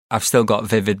I've still got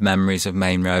vivid memories of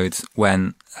Main Road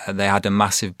when they had a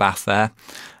massive bath there,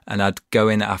 and I'd go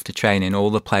in after training. All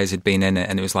the players had been in it,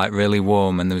 and it was like really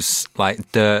warm, and there was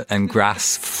like dirt and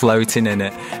grass floating in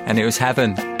it, and it was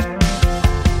heaven.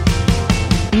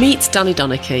 Meet Danny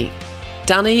Donachie.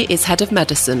 Danny is head of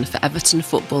medicine for Everton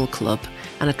Football Club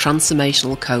and a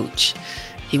transformational coach.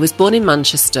 He was born in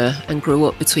Manchester and grew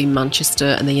up between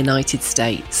Manchester and the United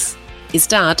States. His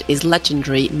dad is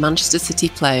legendary Manchester City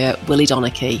player Willie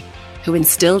Donachie, who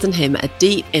instilled in him a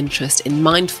deep interest in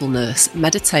mindfulness,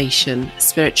 meditation,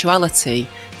 spirituality,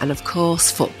 and of course,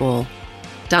 football.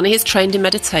 Danny has trained in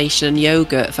meditation and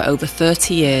yoga for over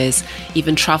 30 years,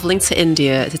 even travelling to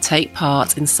India to take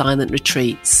part in silent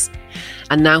retreats.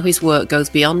 And now his work goes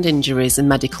beyond injuries and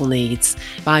medical needs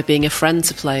by being a friend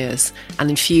to players and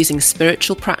infusing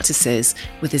spiritual practices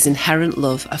with his inherent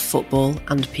love of football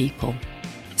and people.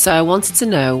 So I wanted to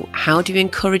know, how do you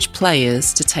encourage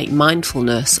players to take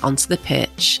mindfulness onto the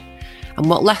pitch, and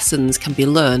what lessons can be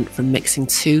learned from mixing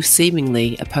two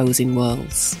seemingly opposing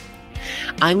worlds?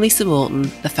 I'm Lisa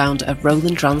Morton, the founder of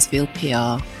Roland Dransfield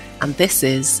PR, and this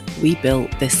is We Built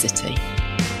This City.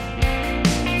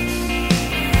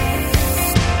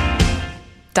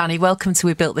 Danny, welcome to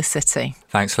We Built This City.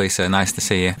 Thanks, Lisa. Nice to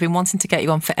see you. I've been wanting to get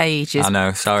you on for ages. I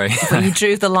know, sorry. But you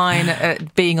drew the line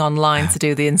at being online to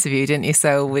do the interview, didn't you?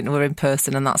 So we're in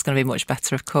person, and that's going to be much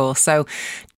better, of course. So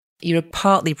you're a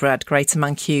partly bred Greater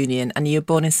Mancunian, and you were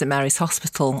born in St Mary's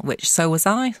Hospital, which so was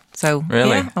I. So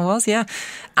really? Yeah, I was, yeah.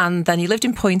 And then you lived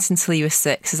in Point until you were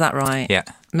 6, is that right? Yeah.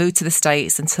 Moved to the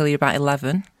States until you were about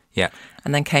 11. Yeah.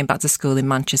 And then came back to school in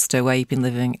Manchester, where you've been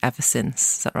living ever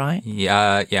since. Is that right?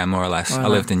 Yeah, more or less. I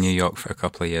lived in New York for a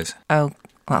couple of years. Oh,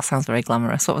 well, that sounds very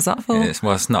glamorous. What was that for? It's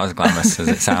not as glamorous as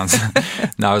it sounds.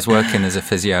 No, I was working as a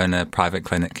physio in a private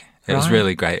clinic. It was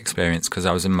really great experience because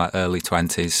I was in my early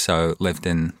 20s, so lived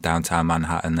in downtown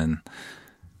Manhattan, and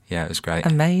yeah, it was great.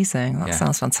 Amazing. That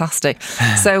sounds fantastic.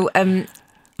 So,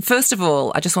 first of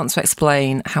all, I just want to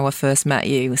explain how I first met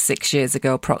you 6 years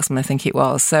ago, approximately, I think it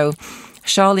was. So,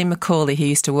 Charlene Macaulay, who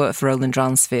used to work for Roland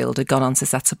Dransfield, had gone on to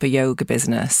set up a yoga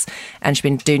business, and she'd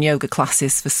been doing yoga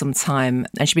classes for some time,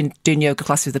 and she'd been doing yoga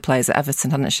classes with the players at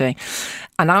Everton, hadn't she?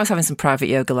 And I was having some private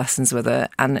yoga lessons with her,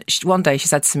 and one day she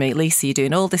said to me, "Lisa, you're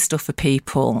doing all this stuff for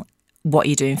people, what are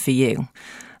you doing for you?"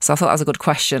 So I thought that was a good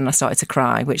question. I started to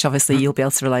cry, which obviously you'll be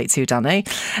able to relate to, Danny.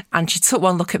 And she took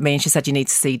one look at me and she said, "You need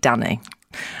to see Danny."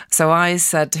 So I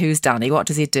said, "Who's Danny? What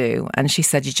does he do?" And she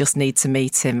said, "You just need to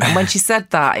meet him." And when she said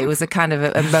that, it was a kind of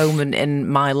a moment in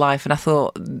my life. And I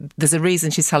thought, there's a reason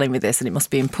she's telling me this and it must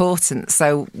be important.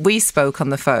 So we spoke on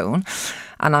the phone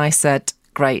and I said,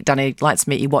 "Great, Danny, I'd like to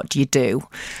meet you. What do you do?"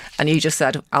 And you just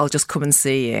said, "I'll just come and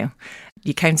see you."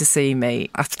 You came to see me.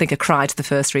 I think I cried the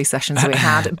first 3 sessions we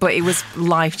had, but it was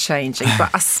life-changing.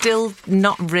 But I still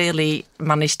not really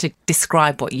managed to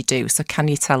describe what you do. So can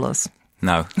you tell us?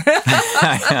 No.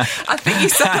 I think you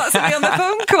said that to me on the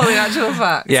phone call, in actual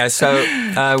fact. Yeah,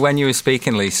 so when you were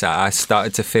speaking, Lisa, I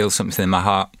started to feel something in my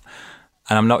heart.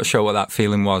 And I'm not sure what that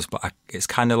feeling was, but it's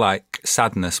kind of like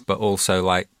sadness, but also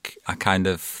like I kind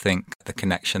of think the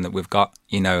connection that we've got,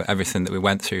 everything that we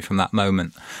went through from that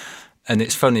moment. And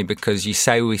it's funny because you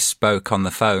say we spoke on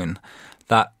the phone.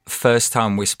 That first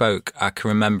time we spoke, I can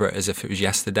remember it as if it was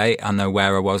yesterday. I know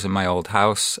where I was in my old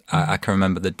house. I can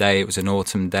remember the day. It was an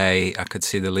autumn day. I could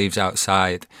see the leaves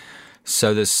outside.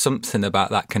 So there's something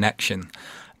about that connection.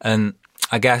 And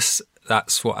I guess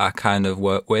that's what I kind of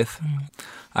work with.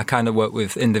 I kind of work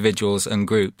with individuals and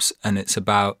groups, and it's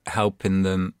about helping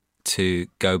them to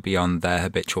go beyond their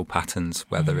habitual patterns,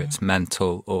 whether it's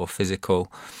mental or physical.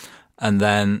 And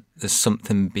then there's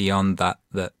something beyond that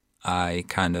I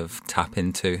kind of tap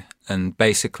into. And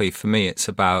basically for me, it's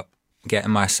about getting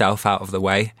myself out of the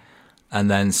way, and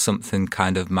then something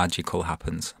kind of magical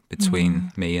happens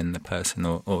between me and the person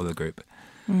or the group.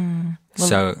 Well,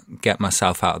 so get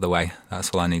myself out of the way. That's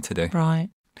all I need to do. Right.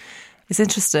 It's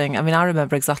interesting. I mean, I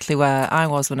remember exactly where I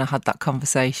was when I had that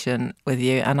conversation with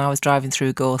you, and I was driving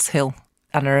through Gorse Hill,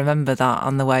 and I remember that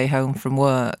on the way home from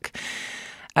work.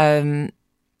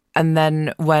 And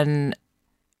then when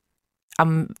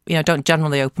don't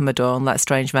generally open my door and let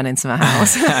strange men into my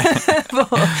house. But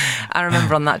I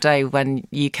remember on that day when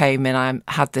you came in, I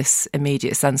had this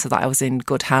immediate sense of that I was in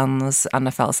good hands, and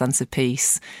I felt a sense of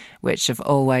peace, which I've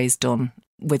always done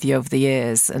with you over the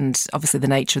years. And obviously the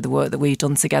nature of the work that we've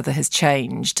done together has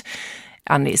changed,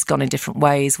 and it's gone in different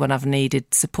ways when I've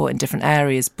needed support in different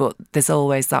areas. But there's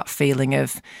always that feeling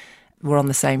of we're on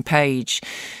the same page.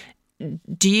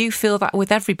 Do you feel that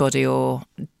with everybody or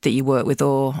that you work with,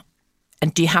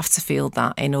 and do you have to feel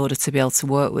that in order to be able to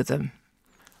work with them?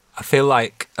 I feel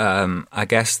like, I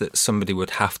guess that somebody would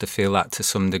have to feel that to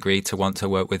some degree to want to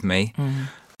work with me.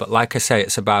 But like I say,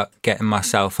 it's about getting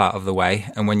myself out of the way.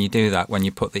 And when you do that, when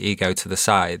you put the ego to the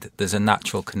side, there's a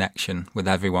natural connection with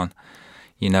everyone.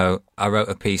 You know, I wrote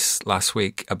a piece last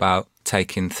week about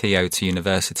taking Theo to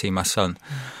university, my son,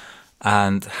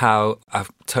 and how I've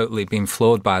totally been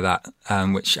floored by that,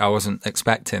 which I wasn't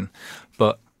expecting.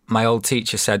 But my old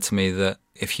teacher said to me that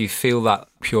if you feel that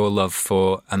pure love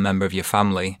for a member of your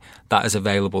family, that is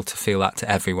available to feel that to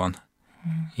everyone,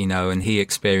 you know, and he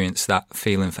experienced that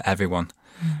feeling for everyone.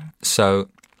 So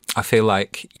I feel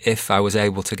like if I was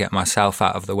able to get myself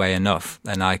out of the way enough,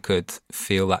 then I could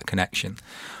feel that connection.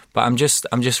 But I'm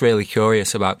just really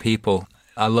curious about people.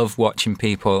 I love watching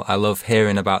people. I love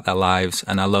hearing about their lives,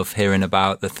 and I love hearing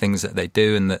about the things that they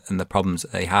do and the problems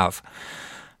that they have.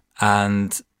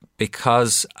 And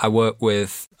because I work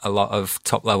with a lot of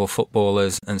top-level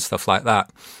footballers and stuff like that,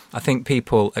 I think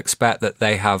people expect that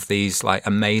they have these like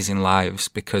amazing lives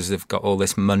because they've got all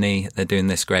this money, they're doing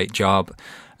this great job,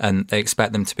 and they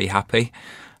expect them to be happy.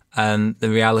 And the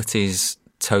reality is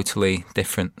totally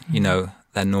different. You know,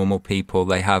 they're normal people.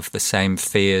 They have the same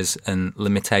fears and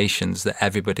limitations that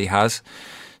everybody has.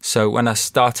 So when I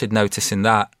started noticing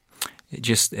that,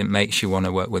 it makes you want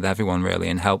to work with everyone really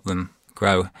and help them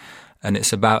grow. And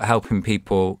it's about helping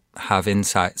people have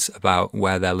insights about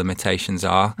where their limitations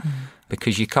are,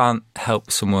 because you can't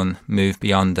help someone move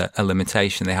beyond a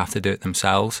limitation. They have to do it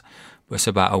themselves. But it's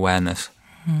about awareness.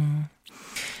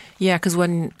 Yeah, because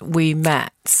when we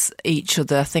met each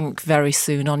other, I think very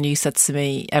soon on, you said to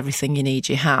me, everything you need,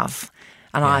 you have.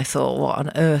 And I thought, what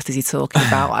on earth is he talking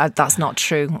about? That's not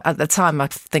true. At the time, I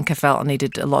think I felt I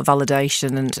needed a lot of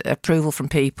validation and approval from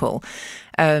people.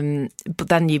 But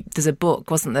then there's a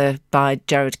book, wasn't there, by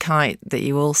Gerard Kite that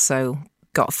you also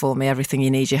got for me, Everything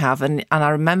You Need, You Have. And I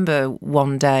remember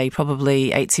one day,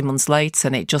 probably 18 months later,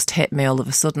 and it just hit me all of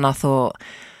a sudden. I thought,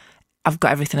 I've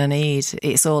got everything I need.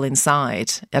 It's all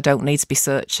inside. I don't need to be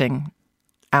searching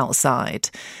outside.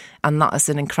 And that is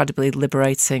an incredibly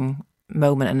liberating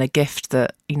moment and a gift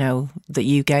that, you know, that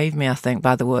you gave me, I think,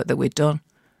 by the work that we'd done.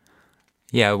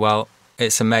 Yeah, well,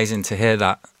 it's amazing to hear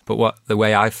that. But the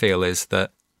way I feel is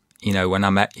that, you know, when I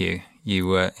met you, you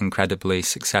were incredibly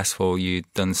successful.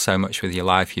 You'd done so much with your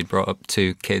life. You'd brought up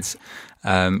 2 kids.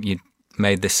 You'd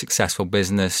made this successful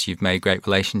business. You've made great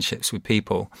relationships with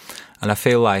people. And I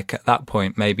feel like at that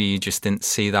point, maybe you just didn't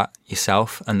see that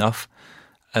yourself enough.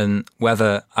 And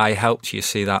whether I helped you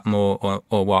see that more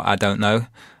or what, I don't know.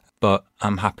 But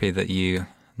I'm happy that you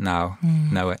now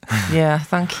know it. Yeah,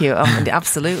 thank you.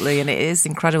 Absolutely. And it is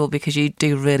incredible because you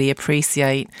do really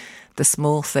appreciate the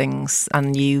small things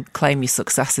and you claim your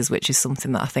successes, which is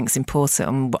something that I think is important.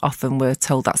 And often we're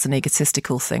told that's an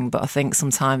egotistical thing. But I think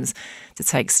sometimes to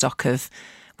take stock of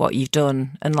what you've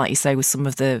done, and like you say, with some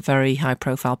of the very high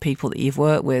profile people that you've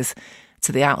worked with,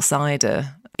 to the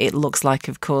outsider, it looks like,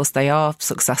 of course, they are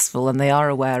successful and they are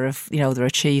aware of, you know, their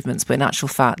achievements, but in actual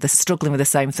fact, they're struggling with the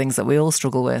same things that we all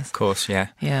struggle with. Of course, yeah.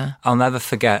 Yeah. I'll never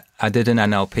forget, I did an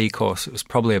NLP course. It was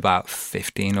probably about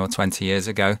 15 or 20 years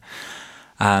ago.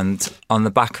 And on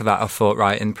the back of that, I thought,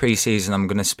 right, in pre-season, I'm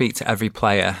going to speak to every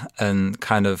player and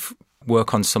kind of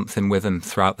work on something with them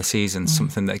throughout the season,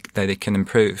 something that they can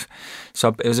improve.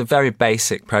 So it was a very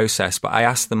basic process, but I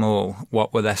asked them all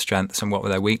what were their strengths and what were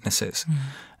their weaknesses.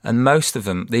 And most of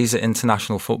them, these are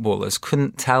international footballers,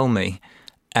 couldn't tell me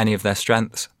any of their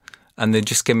strengths. And they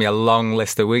just give me a long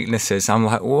list of weaknesses. I'm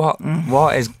like,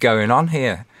 what is going on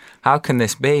here? How can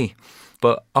this be?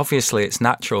 But obviously it's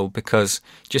natural because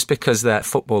just because they're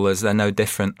footballers, they're no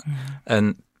different.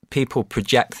 And people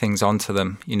project things onto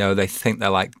them. You know, they think they're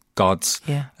like gods.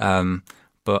 Yeah.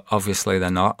 But obviously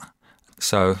they're not.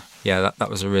 So, yeah,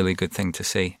 that was a really good thing to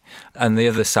see. And the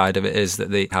other side of it is that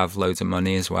they have loads of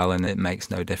money as well, and it makes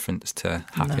no difference to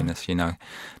happiness, you know.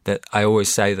 That I always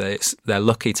say that they're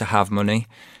lucky to have money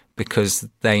because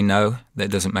they know that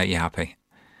it doesn't make you happy.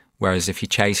 Whereas if you're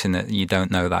chasing it, you don't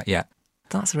know that yet.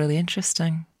 That's really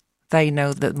interesting. They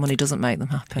know that money doesn't make them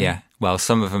happy. Yeah. Well,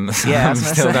 some of them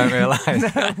still don't realise.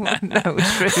 No,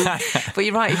 true. But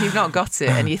you're right, if you've not got it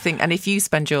and you think, and if you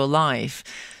spend your life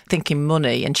thinking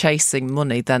money and chasing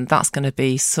money, then that's going to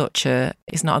be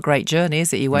it's not a great journey,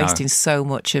 is it? You're wasting so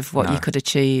much of what you could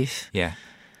achieve. Yeah.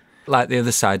 Like the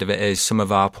other side of it is some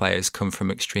of our players come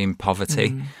from extreme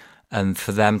poverty. And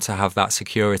for them to have that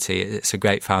security, it's a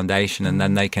great foundation. And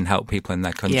then they can help people in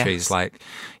their countries. Like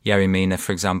Yerry Mina,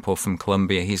 for example, from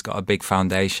Colombia, he's got a big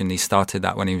foundation. He started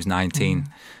that when he was 19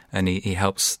 and he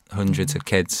helps hundreds of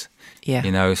kids,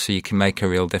 you know, so you can make a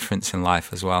real difference in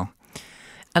life as well.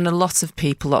 And a lot of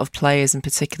people, a lot of players in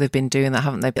particular have been doing that,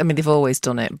 haven't they? I mean, they've always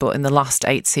done it, but in the last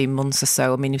 18 months or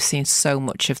so, I mean, you've seen so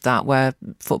much of that where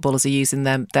footballers are using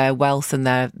their wealth and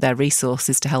their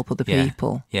resources to help other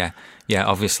people. Yeah,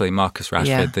 obviously Marcus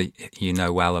Rashford, that you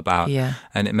know well about. Yeah.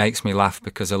 And it makes me laugh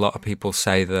because a lot of people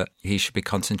say that he should be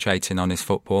concentrating on his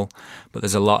football, but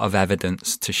there's a lot of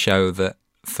evidence to show that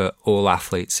for all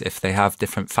athletes, if they have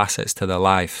different facets to their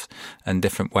life and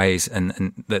different ways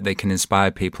and that they can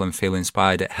inspire people and feel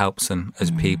inspired, it helps them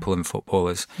as people and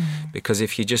footballers. Because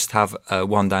if you just have a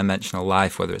one-dimensional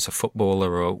life, whether it's a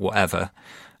footballer or whatever,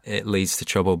 it leads to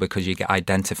trouble because you get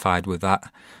identified with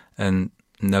that, and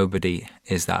nobody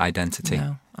is that identity.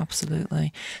 No,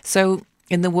 absolutely. So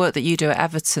in the work that you do at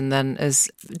Everton then as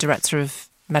Director of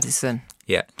Medicine...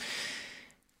 Yeah.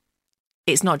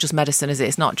 It's not just medicine, is it?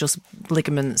 It's not just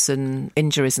ligaments and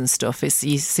injuries and stuff.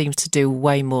 You seem to do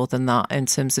way more than that in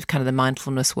terms of kind of the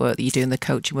mindfulness work that you do and the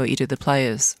coaching work you do with the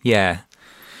players. Yeah.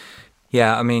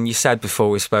 I mean, you said before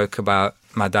we spoke about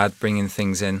my dad bringing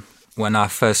things in. When I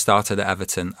first started at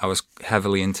Everton, I was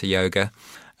heavily into yoga.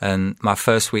 And my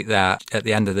first week there, at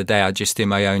the end of the day, I'd just do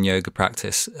my own yoga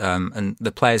practice. And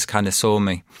the players kind of saw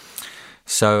me.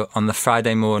 So on the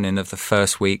Friday morning of the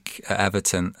first week at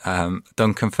Everton,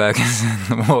 Duncan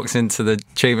Ferguson walks into the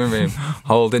treatment room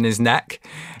holding his neck,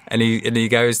 and he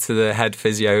goes to the head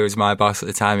physio, who was my boss at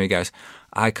the time. He goes,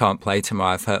 "I can't play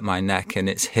tomorrow. I've hurt my neck, and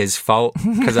it's his fault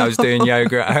because I was doing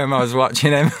yoga at home. I was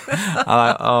watching him." I'm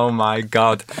like, "Oh my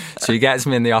God!" So he gets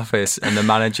me in the office, and the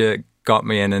manager got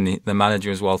me in, and the manager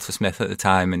was Walter Smith at the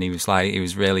time, and he was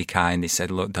really kind. He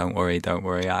said, "Look, don't worry,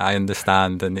 I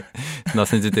understand, and it's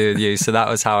nothing to do with you." So that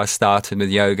was how I started with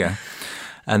yoga.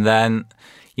 And then,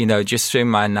 just through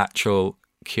my natural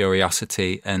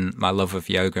curiosity and my love of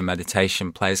yoga and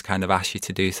meditation, players kind of ask you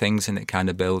to do things, and it kind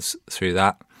of builds through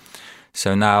that.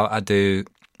 So now I do,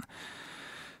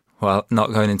 well,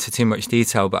 not going into too much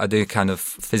detail, but I do kind of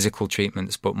physical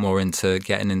treatments, but more into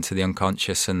getting into the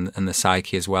unconscious and the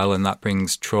psyche as well. And that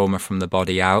brings trauma from the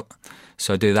body out.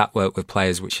 So I do that work with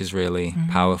players, which is really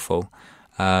powerful.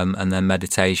 And then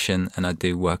meditation, and I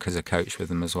do work as a coach with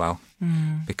them as well.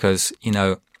 Because,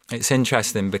 it's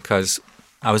interesting because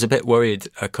I was a bit worried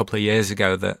a couple of years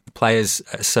ago that players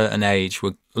at a certain age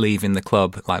were leaving the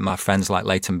club, like my friends like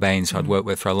Leighton Baines, who I'd worked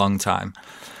with for a long time.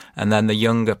 And then the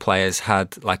younger players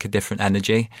had like a different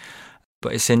energy.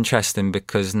 But it's interesting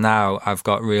because now I've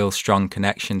got real strong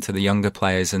connection to the younger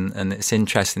players, and it's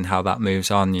interesting how that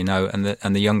moves on,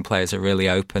 and the young players are really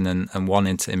open and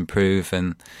wanting to improve,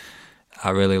 and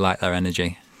I really like their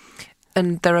energy.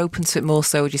 And they're open to it more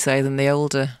so, would you say, than the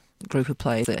older group of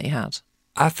players that you had?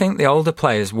 I think the older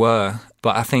players were,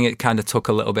 but I think it kind of took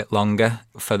a little bit longer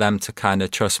for them to kind of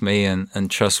trust me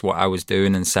and trust what I was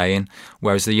doing and saying,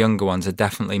 whereas the younger ones are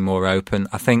definitely more open.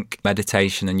 I think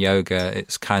meditation and yoga,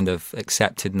 it's kind of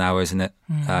accepted now, isn't it,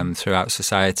 throughout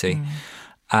society.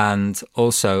 And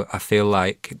also I feel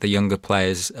like the younger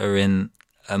players are in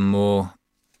a more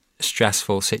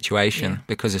stressful situation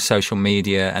because of social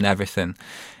media and everything.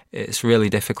 It's really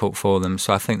difficult for them.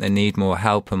 So I think they need more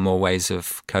help and more ways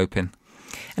of coping.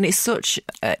 And it's such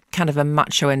a kind of a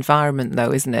macho environment,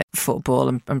 though, isn't it? Football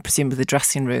and presumably the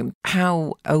dressing room.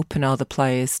 How open are the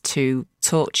players to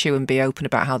talk to you and be open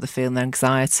about how they're feeling, their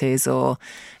anxieties, or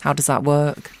how does that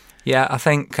work? Yeah, I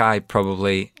think I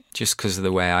probably, just because of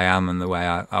the way I am and the way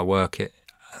I work it,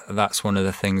 that's one of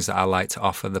the things that I like to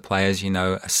offer the players,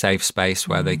 a safe space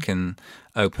where they can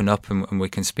open up and we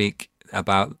can speak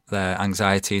about their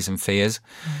anxieties and fears.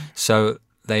 So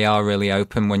they are really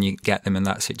open when you get them in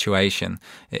that situation.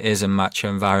 It is a macho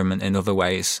environment in other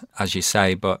ways, as you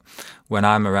say, but when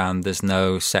I'm around, there's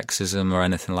no sexism or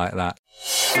anything like that.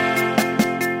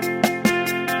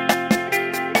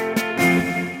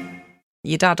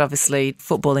 Your dad, obviously,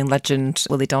 footballing legend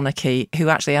Willie Donachie, who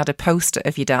actually had a poster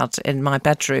of your dad in my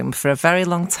bedroom for a very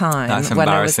long time. That's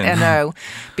embarrassing.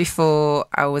 Before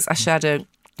I shared a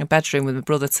bedroom with my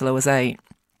brother till I was 8.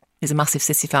 He's a massive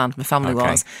City fan, my family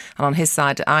was. And on his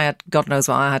side, I had, God knows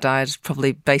what I had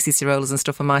probably Bay City rollers and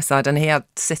stuff on my side. And he had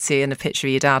City and a picture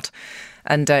of your dad.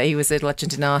 And he was a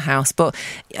legend in our house. But,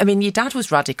 I mean, your dad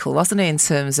was radical, wasn't he, in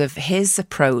terms of his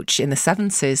approach in the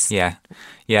 70s?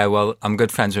 Yeah, well, I'm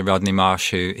good friends with Rodney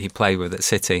Marsh, who he played with at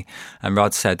City. And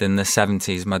Rod said in the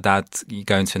 70s, my dad,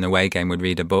 going to an away game, would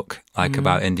read a book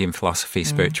about Indian philosophy,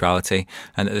 spirituality.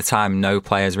 And at the time, no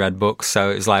players read books.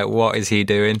 So it was like, what is he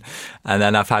doing? And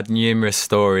then I've had numerous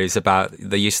stories about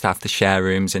they used to have to share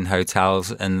rooms in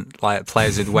hotels, and like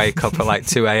players would wake up at like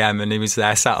 2 a.m. and he was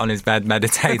there sat on his bed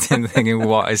meditating, thinking,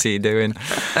 what is he doing?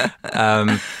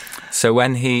 So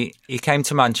when he came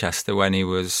to Manchester when he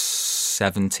was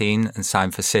 17 and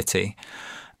signed for City,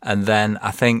 And then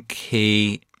I think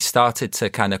he started to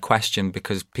kind of question,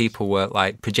 because people were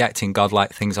like projecting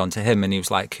godlike things onto him, and he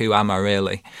was like, who am I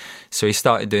really? So he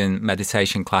started doing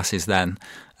meditation classes then,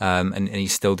 and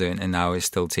he's still doing it, and now he's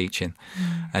still teaching.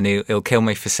 And he'll kill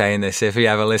me for saying this if he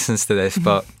ever listens to this,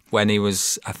 but when he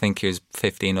was, I think he was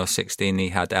 15 or 16, he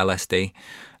had LSD.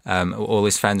 All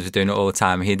his friends were doing it all the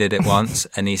time. He did it once,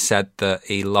 and he said that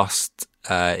he lost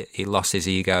his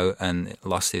ego and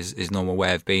lost his normal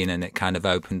way of being, and it kind of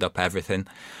opened up everything.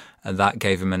 And that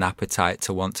gave him an appetite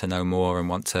to want to know more and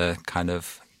want to kind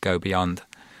of go beyond.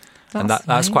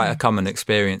 That's quite a common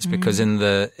experience, because in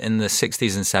the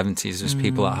 60s and 70s, there was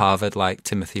people at Harvard like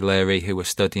Timothy Leary who were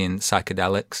studying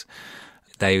psychedelics.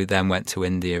 They then went to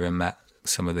India and met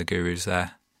some of the gurus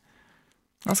there.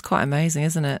 That's quite amazing,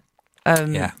 isn't it?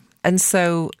 Yeah. And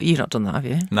so you've not done that, have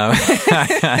you? No.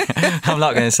 I'm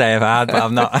not going to say if I had, but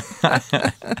I'm not.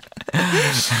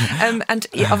 And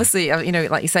obviously,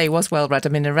 like you say, he was well read. I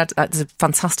mean, there's a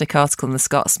fantastic article in The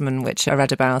Scotsman, which I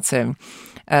read about him.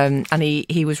 And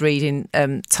he was reading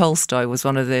Tolstoy was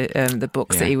one of the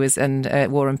books that he was, and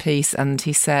War and Peace. And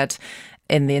he said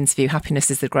in the interview,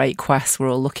 happiness is the great quest, we're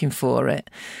all looking for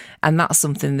it. And that's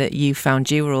something that you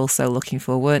found you were also looking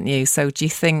for, weren't you? So do you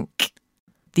think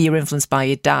that you're influenced by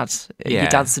your dad's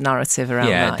narrative around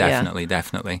that?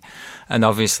 Definitely. And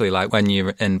obviously, like when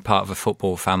you're in part of a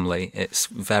football family, it's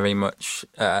very much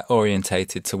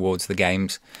orientated towards the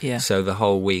games. Yeah. So the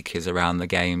whole week is around the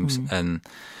games,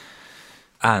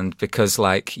 and because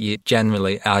like you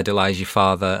generally idolise your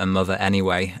father and mother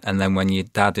anyway, and then when your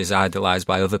dad is idolised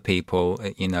by other people,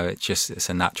 it's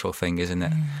a natural thing, isn't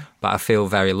it? But I feel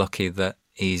very lucky that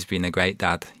he's been a great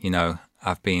dad.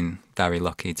 I've been very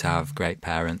lucky to have great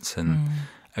parents and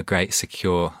a great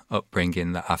secure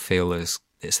upbringing that I feel it's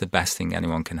the best thing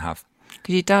anyone can have.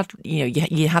 Because your dad,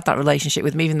 you had that relationship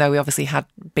with him, even though he obviously had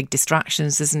big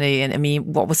distractions, doesn't he? And I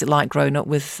mean, what was it like growing up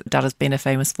with dad as being a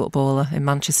famous footballer in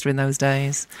Manchester in those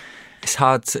days? It's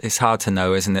hard to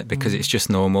know, isn't it? Because it's just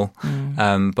normal.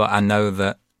 But I know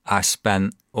that I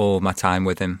spent all my time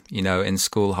with him. In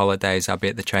school holidays, I'd be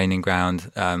at the training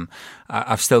ground.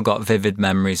 I've still got vivid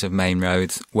memories of Main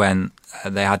Road when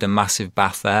they had a massive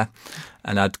bath there,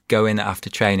 and I'd go in after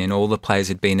training. All the players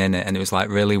had been in it, and it was like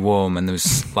really warm, and there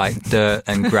was like dirt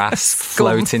and grass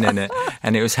floating in it,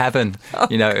 and it was heaven.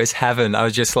 It was heaven. I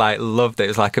was just like loved it. It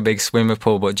was like a big swimming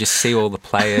pool, but just see all the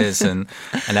players and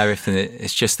everything.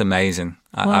 It's just amazing.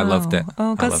 I loved it.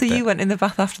 Oh God! So you went in the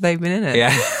bath after they'd been in it?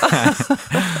 Yeah.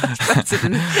 Better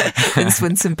than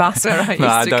Swinton Baths, where I used to go.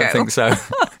 No, I don't think so.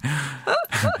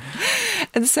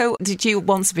 And so, did you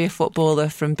want to be a footballer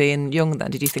from being young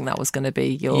then? Did you think that was going to be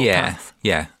your path?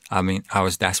 Yeah. I mean, I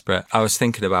was desperate. I was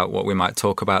thinking about what we might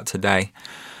talk about today.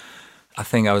 I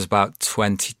think I was about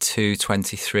 22,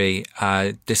 23.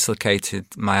 I dislocated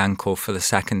my ankle for the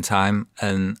second time,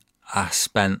 and I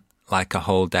spent like a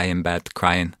whole day in bed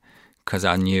crying because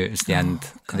I knew it was the end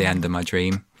of my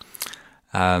dream.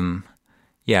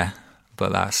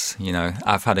 But that's,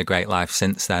 I've had a great life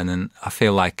since then, and I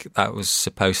feel like that was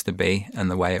supposed to be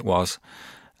and the way it was.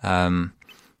 But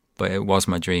it was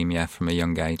my dream, from a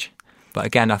young age. But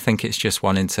again, I think it's just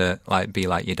wanting to be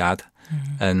like your dad.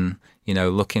 And,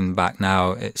 looking back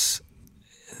now, it's,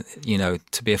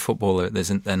 to be a footballer, there's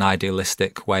an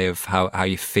idealistic way of how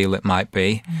you feel it might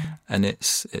be. And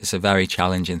it's a very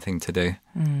challenging thing to do.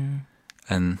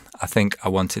 And I think I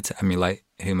wanted to emulate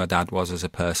who my dad was as a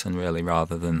person, really,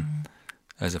 rather than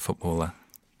as a footballer.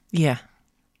 Yeah.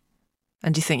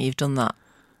 And do you think you've done that?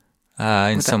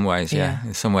 In some ways, yeah.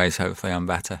 In some ways, hopefully I'm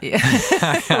better. Yeah.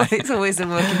 It's always a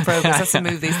work in progress. I have to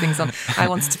move these things on. I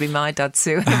wanted to be my dad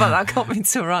too, but that got me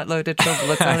into a right load of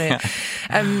trouble, I tell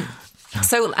you.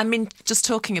 So, I mean, just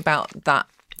talking about that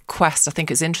quest, I think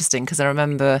it's interesting because I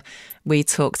remember we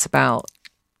talked about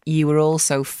you were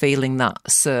also feeling that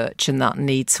search and that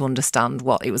need to understand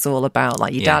what it was all about,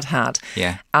 like your dad had.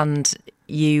 Yeah. And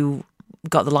you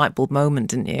got the light bulb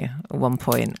moment, didn't you, at one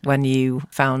point when you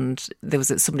found there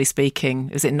was somebody speaking,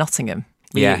 was it in Nottingham?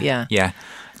 Yeah.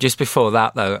 Just before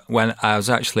that, though, when I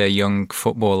was actually a young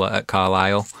footballer at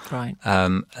Carlisle, right,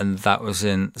 and that was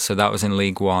in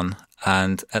League One.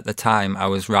 And at the time, I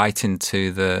was writing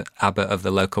to the abbot of the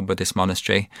local Buddhist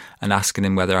monastery and asking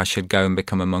him whether I should go and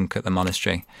become a monk at the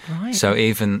monastery. Right. So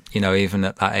even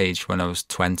at that age, when I was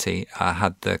 20, I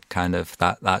had the kind of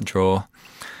that draw.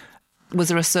 Was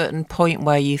there a certain point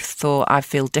where you thought, I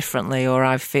feel differently, or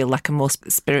I feel like I'm more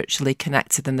spiritually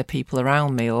connected than the people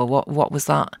around me, or what was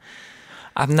that?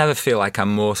 I've never feel like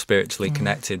I'm more spiritually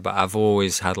connected, but I've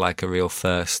always had like a real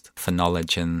thirst for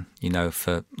knowledge and,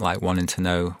 for like wanting to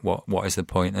know what is the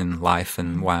point in life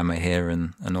and why am I here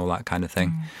and all that kind of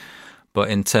thing. But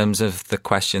in terms of the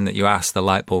question that you asked, the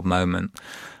light bulb moment,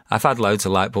 I've had loads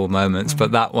of light bulb moments,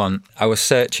 but that one, I was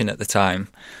searching at the time,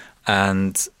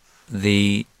 and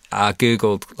I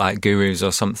Googled like gurus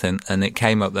or something, and it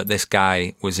came up that this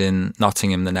guy was in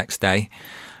Nottingham the next day.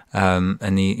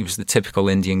 And he was the typical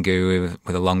Indian guru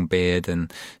with a long beard.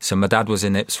 And so my dad was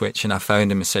in Ipswich, and I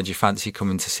phoned him and said, "You fancy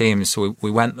coming to see him?" So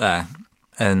we went there,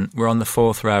 and we're on the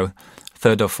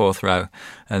third or fourth row,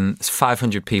 and there's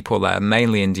 500 people there,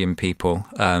 mainly Indian people,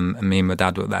 and me and my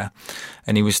dad were there.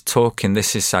 And he was talking,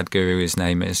 this is Sadhguru, his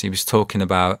name is, he was talking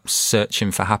about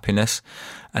searching for happiness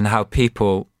and how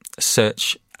people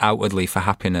search outwardly for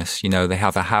happiness. You know, they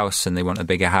have a house and they want a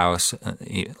bigger house,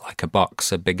 like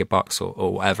a bigger box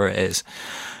or whatever it is.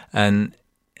 And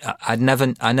I never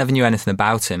knew anything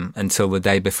about him until the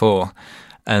day before.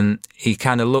 And he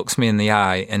kind of looks me in the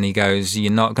eye and he goes,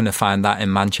 "You're not going to find that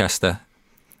in Manchester."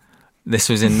 This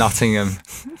was in Nottingham.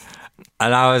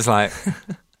 And I was like,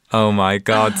 oh my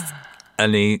God.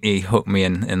 And he hooked me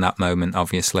in that moment,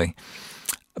 obviously.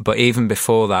 But even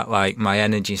before that, like, my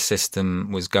energy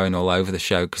system was going all over the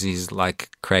show because he's like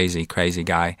crazy, crazy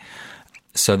guy.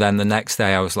 So then the next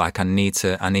day I was like, I need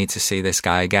to see this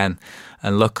guy again.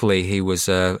 And luckily he was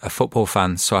a football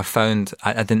fan. So I phoned,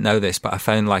 I didn't know this, but I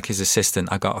phoned like his assistant.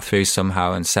 I got through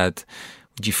somehow and said,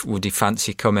 would you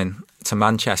fancy coming to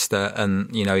Manchester?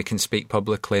 And, you know, he can speak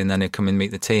publicly and then he'll come and meet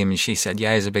the team. And she said,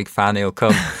 yeah, he's a big fan, he'll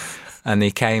come. And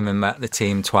he came and met the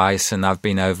team twice, and I've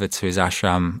been over to his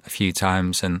ashram a few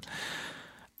times, and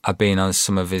I've been on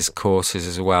some of his courses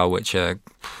as well, which are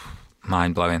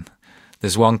mind-blowing.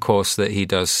 There's one course that he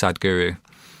does, Sadhguru.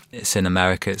 It's in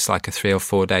America. It's like a 3 or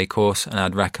 4 day course, and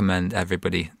I'd recommend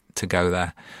everybody to go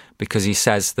there because he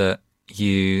says that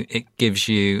it gives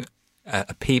you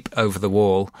a peep over the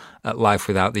wall at life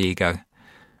without the ego.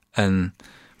 And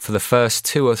for the first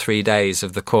 2 or 3 days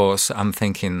of the course, I'm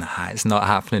thinking, it's not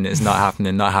happening,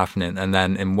 not happening. And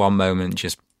then in one moment,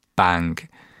 just bang.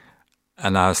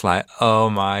 And I was like, oh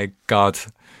my God,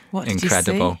 what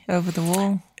incredible. Did you see over the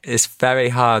wall? It's very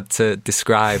hard to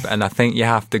describe. And I think you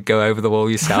have to go over the wall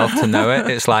yourself to know it.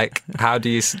 It's like, how do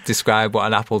you describe what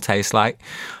an apple tastes like?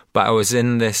 But I was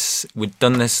we'd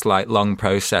done this like long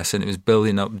process, and it was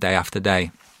building up day after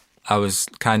day. I was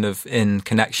kind of in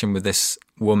connection with this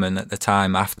woman at the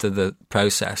time after the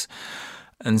process,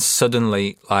 and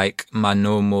suddenly like my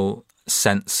normal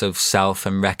sense of self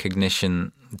and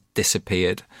recognition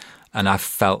disappeared, and I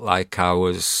felt like I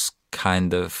was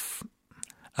kind of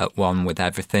at one with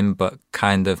everything, but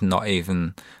kind of not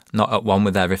at one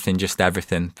with everything, just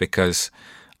everything, because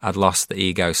I'd lost the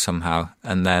ego somehow.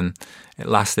 And then it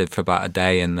lasted for about a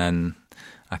day, and then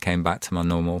I came back to my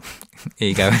normal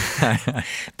ego.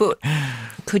 But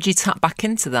could you tap back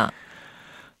into that?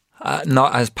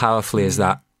 Not as powerfully as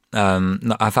that.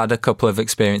 I've had a couple of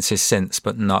experiences since,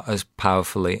 but not as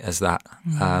powerfully as that.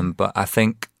 But I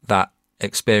think that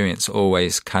experience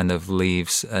always kind of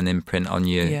leaves an imprint on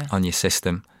your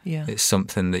system. Yeah. It's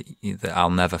something that I'll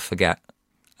never forget,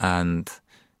 and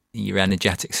your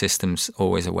energetic system's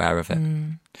always aware of it.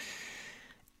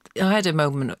 I had a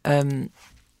moment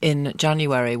in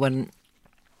January when,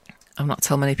 I've not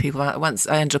told many people, I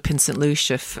ended up in St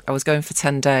Lucia. I was going for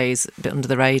 10 days, a bit under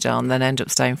the radar, and then ended up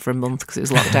staying for a month because it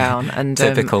was locked down. And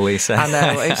typical Lisa. I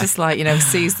know, it was just like, you know,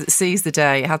 seize the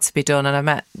day. It had to be done,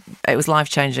 and it was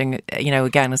life-changing, you know,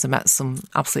 again, as I met some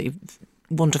absolutely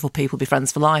wonderful people, be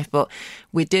friends for life. But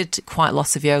we did quite a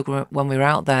lot of yoga when we were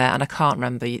out there, and I can't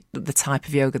remember the type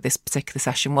of yoga this particular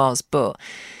session was, but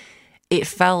it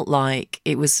felt like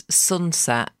it was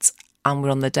sunset and we're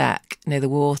on the deck near the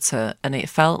water, and it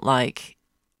felt like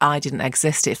I didn't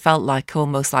exist. It felt like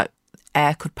almost like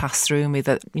air could pass through me,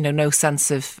 that, you know, no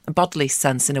sense of bodily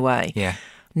sense in a way. Yeah.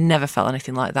 Never felt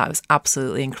anything like that. It was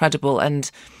absolutely incredible.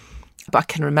 But I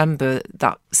can remember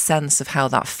that sense of how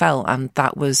that felt, and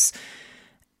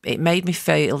it made me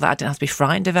feel that I didn't have to be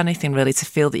frightened of anything, really, to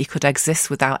feel that you could exist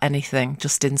without anything,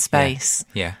 just in space.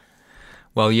 Yeah.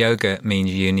 Well, yoga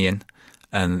means union,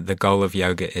 and the goal of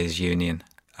yoga is union.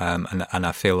 And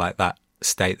I feel like that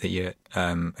state that you're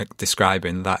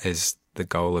describing, that is the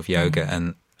goal of yoga.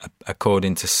 And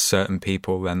according to certain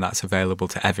people, then that's available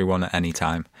to everyone at any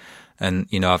time. And,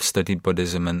 you know, I've studied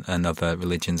Buddhism and other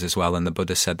religions as well, and the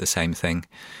Buddha said the same thing.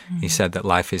 He said that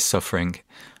life is suffering,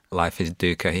 life is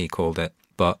dukkha, he called it.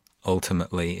 But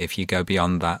ultimately, if you go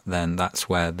beyond that, then that's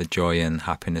where the joy and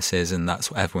happiness is, and that's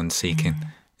what everyone's seeking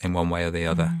in one way or the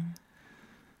other.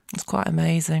 It's quite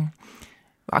amazing.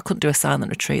 I couldn't do a silent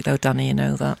retreat though, Danny, you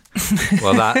know that.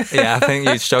 Well, I think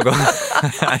you'd struggle.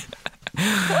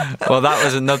 Well, that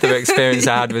was another experience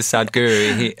I had with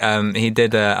Sadhguru. He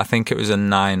did I think it was a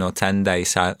 9 or 10 day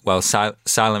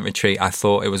silent retreat. I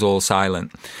thought it was all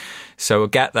silent. So we'll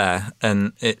get there,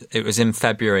 and it was in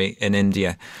February in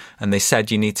India, and they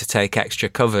said you need to take extra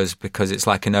covers because it's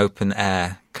like an open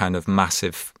air kind of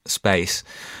massive space.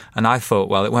 And I thought,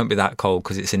 well, it won't be that cold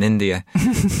because it's in India.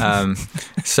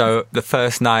 So the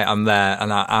first night I'm there,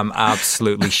 and I'm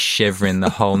absolutely shivering the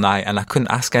whole night, and I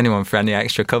couldn't ask anyone for any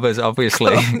extra covers,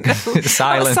 obviously. It's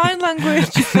silent. Sign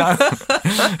language. No.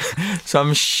 So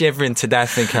I'm shivering to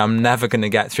death, thinking I'm never going to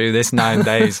get through this 9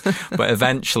 days. But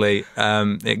eventually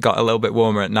it got a little bit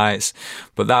warmer at nights.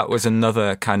 But that was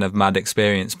another kind of mad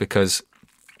experience, because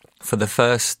for the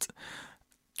first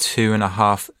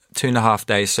 2.5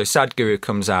 days. So Sadhguru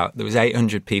comes out. There was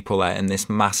 800 people there in this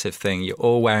massive thing. You're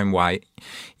all wearing white.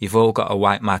 You've all got a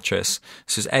white mattress.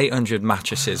 So there's 800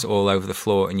 mattresses all over the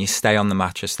floor, and you stay on the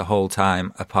mattress the whole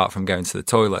time, apart from going to the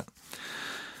toilet.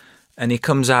 And he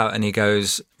comes out and he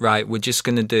goes, right, we're just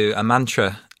going to do a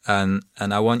mantra, and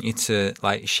I want you to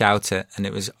like shout it. And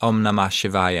it was Om Namah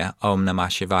Shivaya, Om Namah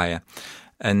Shivaya.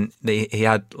 And he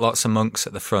had lots of monks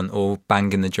at the front all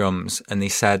banging the drums. And he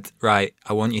said, right,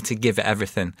 I want you to give it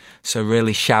everything. So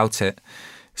really shout it.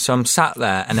 So I'm sat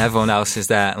there and everyone else is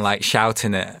there and like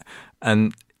shouting it.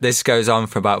 And this goes on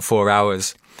for about 4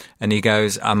 hours. And he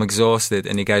goes, I'm exhausted.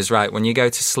 And he goes, right, when you go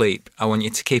to sleep, I want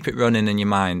you to keep it running in your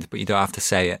mind, but you don't have to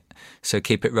say it. So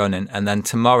keep it running. And then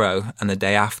tomorrow and the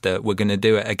day after, we're going to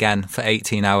do it again for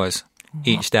 18 hours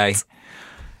each day.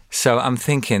 So I'm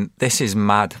thinking, this is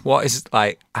mad. What is,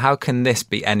 like, how can this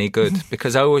be any good?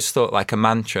 Because I always thought, like, a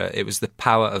mantra, it was the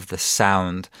power of the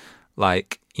sound,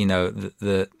 like, you know,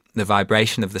 the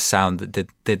vibration of the sound that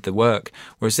did the work.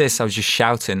 Whereas this, I was just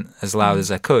shouting as loud as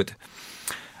I could.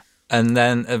 And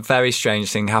then a very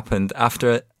strange thing happened.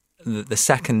 After the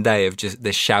second day of just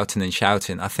this shouting and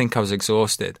shouting, I think I was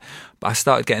exhausted, but I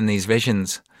started getting these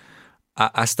visions.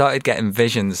 I started getting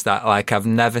visions that, like, I've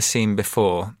never seen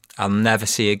before. I'll never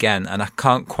see again, and I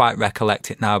can't quite recollect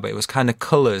it now, but it was kind of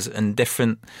colours and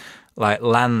different like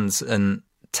lands and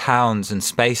towns and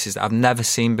spaces that I've never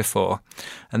seen before.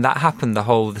 And that happened the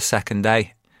whole of the second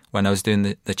day when I was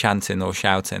doing the chanting or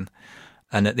shouting.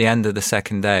 And at the end of the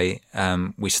second day,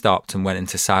 we stopped and went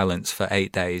into silence for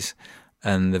 8 days,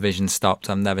 and the vision stopped.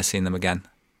 I've never seen them again.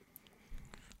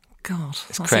 God,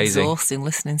 it's that's crazy. Exhausting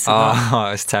listening to that.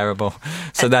 Oh, it's terrible.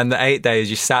 So then the 8 days,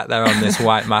 you sat there on this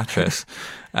white mattress,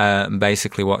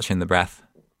 basically watching the breath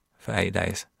for 8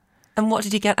 days. And what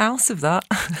did you get out of that?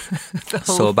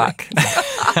 Sore back.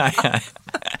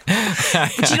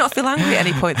 Did you not feel angry at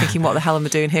any point, thinking, what the hell am I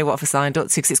doing here? What have I signed up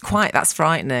to? Because that's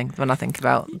frightening when I think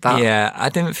about that. Yeah, I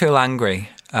didn't feel angry.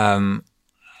 Like,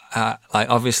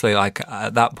 obviously, like,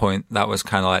 at that point, that was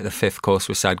kind of like the 5th course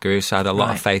with Sadhguru, so I had a lot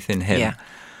of faith in him. Yeah.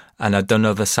 And I'd done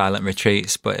other silent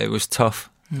retreats, but it was tough,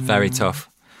 very tough.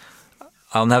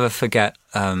 I'll never forget,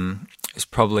 it's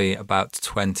probably about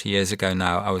 20 years ago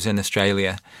now, I was in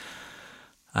Australia,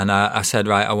 and I said,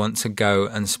 right, I want to go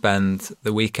and spend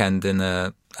the weekend in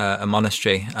a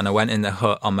monastery, and I went in the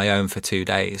hut on my own for 2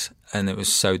 days, and it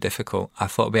was so difficult. I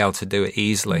thought I'd be able to do it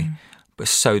easily, but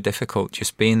so difficult,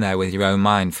 just being there with your own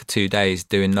mind for 2 days,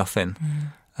 doing nothing.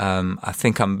 I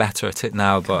think I'm better at it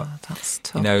now, but, that's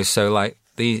tough. you know, so like,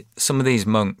 some of these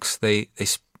monks, they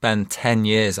spend 10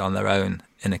 years on their own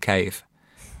in a cave.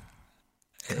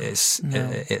 It's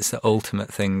the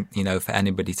ultimate thing, you know, for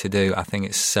anybody to do. I think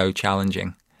it's so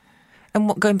challenging.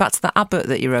 And going back to the abbot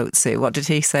that you wrote to, what did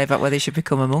he say about whether you should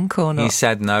become a monk or not? He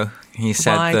said no. He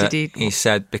said Why that did he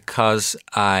said because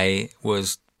I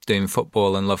was doing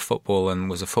football and loved football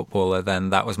and was a footballer, then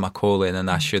that was my calling, and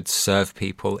I should serve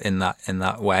people in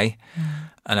that way.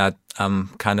 And I'm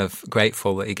kind of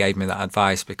grateful that he gave me that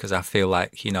advice, because I feel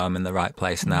like, you know, I'm in the right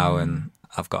place now, and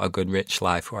I've got a good, rich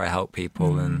life where I help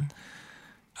people. And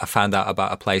I found out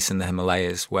about a place in the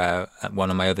Himalayas where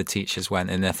one of my other teachers went,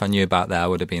 and if I knew about that, I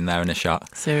would have been there in a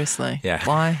shot. Seriously? Yeah.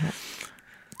 Why?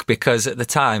 Because at the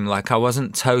time, like, I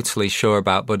wasn't totally sure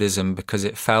about Buddhism, because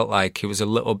it felt like it was a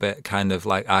little bit kind of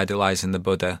like idolizing the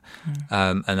Buddha.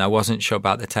 And I wasn't sure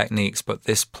about the techniques, but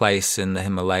this place in the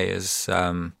Himalayas,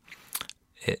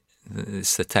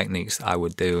 it's the techniques that I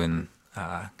would do, and,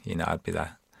 you know, I'd be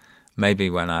there. Maybe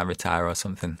when I retire or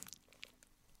something.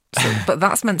 So, but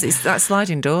that's that's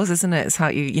sliding doors, isn't it? It's how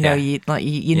you know, you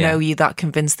know, you're that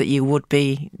convinced that you would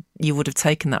have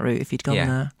taken that route if you'd gone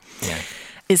there. Yeah.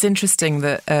 It's interesting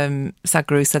that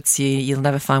Sadhguru said to you, you'll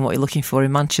never find what you're looking for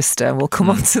in Manchester. And we'll come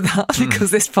on to that,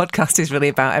 because this podcast is really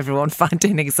about everyone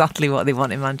finding exactly what they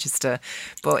want in Manchester.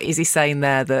 But is he saying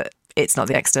there that it's not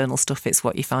the external stuff, it's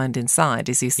what you find inside.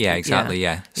 Yeah, exactly.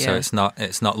 Yeah. So it's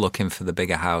not looking for the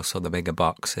bigger house or the bigger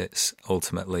box. It's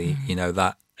ultimately,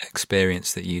 that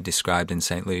experience that you described in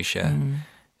St. Lucia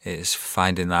is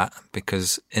finding that,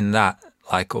 because in that,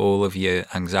 like, all of your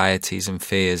anxieties and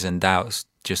fears and doubts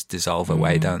just dissolve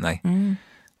away, don't they?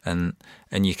 And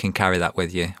you can carry that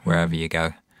with you wherever you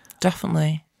go.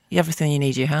 Definitely. Everything you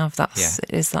need, you have.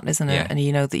 Isn't it? Yeah. And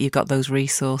you know that you've got those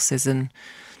resources. And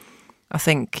I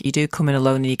think you do come in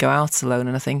alone and you go out alone.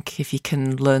 And I think if you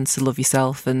can learn to love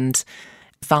yourself and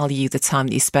value the time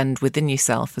that you spend within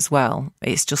yourself as well,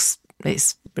 it's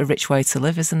a rich way to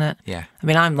live, isn't it? Yeah. I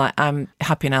mean, I'm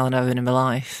happy now than ever in my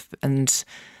life. And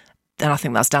then I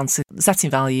think that's down to setting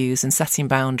values and setting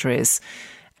boundaries.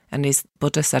 And as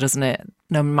Buddha said, doesn't it?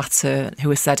 No matter who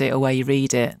has said it or where you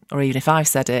read it, or even if I've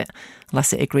said it,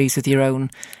 unless it agrees with your own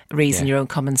reason, your own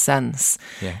common sense,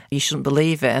 you shouldn't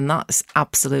believe it. And that's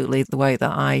absolutely the way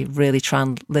that I really try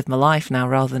and live my life now,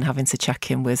 rather than having to check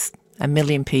in with a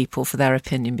million people for their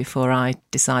opinion before I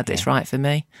decide that it's right for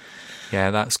me. Yeah,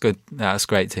 that's good. That's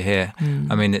great to hear.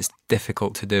 I mean, it's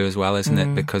difficult to do as well, isn't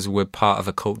it? Because we're part of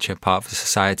a culture, part of a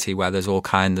society where there's all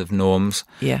kinds of norms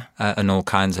and all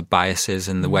kinds of biases,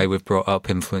 and the way we've brought up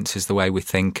influences the way we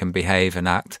think and behave and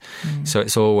act. So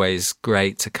it's always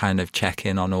great to kind of check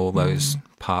in on all those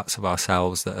parts of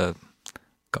ourselves that are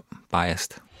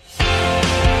biased.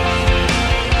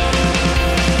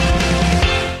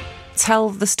 Tell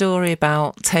the story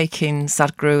about taking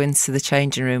Sadhguru into the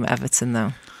changing room at Everton,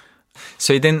 though.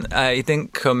 So he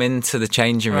didn't come into the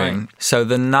changing room. Right. So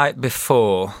the night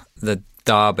before the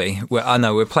derby,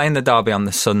 we're playing the derby on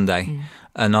the Sunday,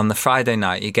 and on the Friday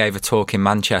night he gave a talk in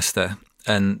Manchester,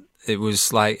 and it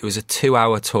was a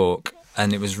 2-hour talk,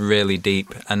 and it was really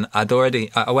deep. And I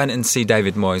went and see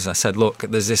David Moyes. I said, look,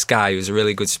 there's this guy who's a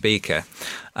really good speaker,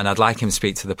 and I'd like him to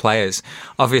speak to the players.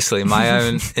 Obviously, my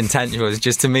own intention was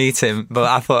just to meet him, but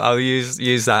I thought I'll use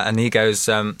that. And he goes,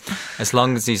 as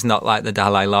long as he's not like the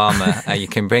Dalai Lama, you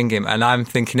can bring him. And I'm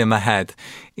thinking in my head,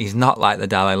 he's not like the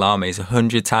Dalai Lama. He's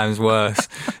 100 times worse.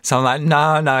 So I'm like,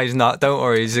 no, he's not. Don't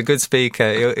worry. He's a good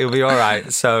speaker. He'll be all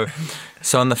right. So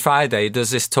on the Friday, he does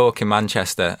this talk in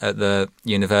Manchester at the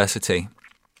university,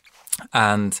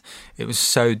 and it was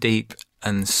so deep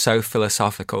and so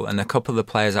philosophical, and a couple of the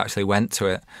players actually went to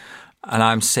it, and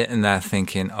I'm sitting there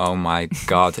thinking, oh my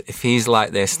God, if he's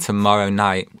like this tomorrow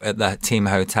night at the team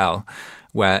hotel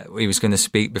where he was going to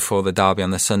speak before the derby on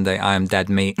the Sunday, I am dead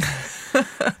meat.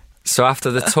 So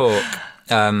after the talk,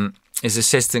 his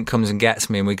assistant comes and gets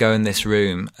me, and we go in this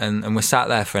room, and we're sat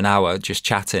there for an hour just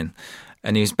chatting.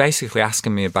 And he was basically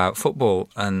asking me about football,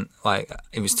 and like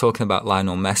he was talking about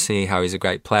Lionel Messi, how he's a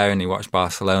great player, and he watched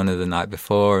Barcelona the night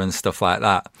before and stuff like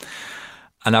that.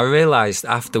 And I realised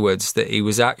afterwards that he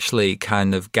was actually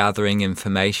kind of gathering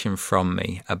information from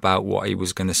me about what he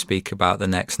was going to speak about the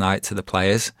next night to the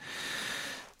players.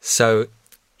 So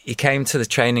he came to the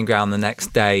training ground the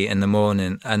next day in the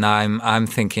morning, and I'm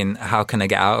thinking, how can I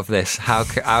get out of this? How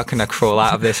can I crawl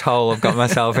out of this hole I've got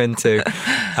myself into?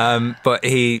 But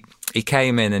he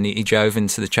came in and he drove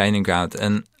into the training ground,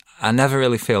 and I never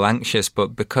really feel anxious,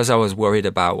 but because I was worried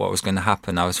about what was going to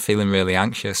happen, I was feeling really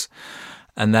anxious.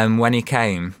 And then when he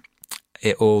came,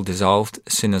 it all dissolved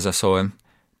as soon as I saw him,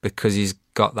 because he's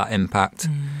got that impact.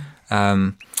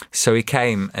 So he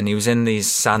came, and he was in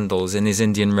these sandals, in his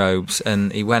Indian robes,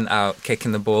 and he went out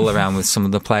kicking the ball around with some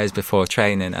of the players before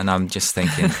training, and I'm just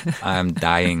thinking, I am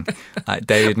dying. Like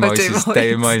David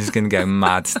Moyes is going to go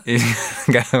mad. He's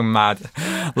going to go mad.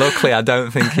 Luckily, I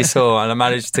don't think he saw, and I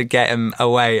managed to get him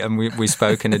away, and we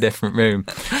spoke in a different room.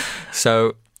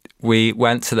 So we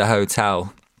went to the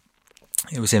hotel.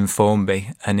 It was in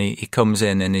Formby, and he comes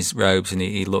in his robes, and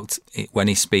he looked, when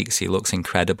he speaks, he looks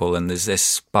incredible, and there's this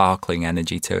sparkling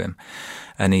energy to him.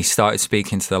 And he started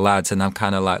speaking to the lads, and I'm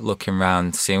kind of like looking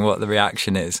around, seeing what the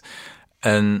reaction is.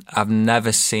 And I've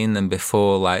never seen them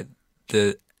before, like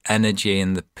the energy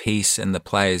and the peace in the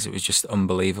players. It was just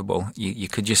unbelievable. You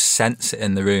could just sense it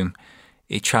in the room.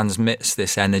 He transmits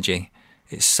this energy.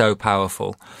 It's so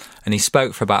powerful. And he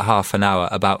spoke for about half an hour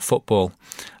about football.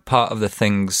 Part of the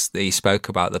things that he spoke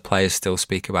about, the players still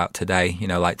speak about today,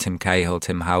 like Tim Cahill,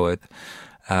 Tim Howard.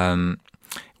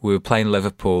 We were playing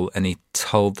Liverpool, and he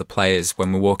told the players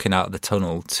when we're walking out of the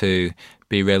tunnel to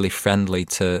be really friendly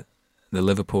to the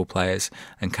Liverpool players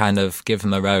and kind of give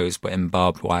them a rose, but in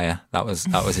barbed wire. That was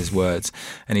his words.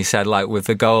 And he said, like with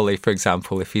the goalie, for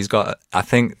example, if he's got, I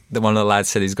think one of the lads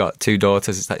said he's got 2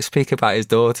 daughters. It's like, speak about his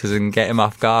daughters and get him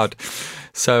off guard.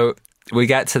 So we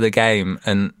get to the game,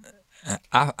 and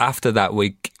after that,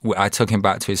 I took him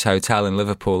back to his hotel in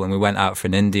Liverpool, and we went out for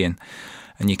an Indian.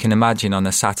 And you can imagine on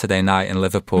a Saturday night in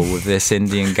Liverpool with this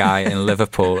Indian guy in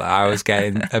Liverpool, I was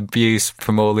getting abuse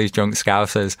from all these drunk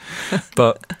Scousers.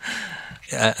 But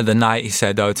the night he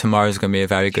said, "Oh, tomorrow's going to be a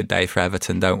very good day for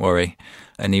Everton, don't worry."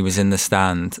 And he was in the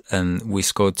stand, and we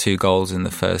scored 2 goals in the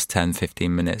first 10,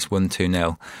 15 minutes, won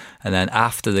 2-0. And then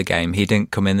after the game, he didn't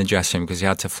come in the dressing room because he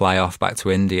had to fly off back to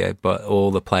India. But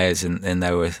all the players in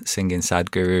there were singing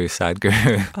Sadhguru,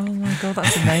 Sadhguru. Oh my God,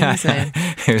 that's amazing.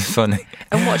 It was funny.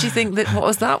 And what do you think, what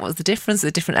was that? What was the difference,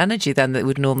 the different energy then that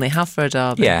we'd normally have for a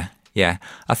derby? Yeah.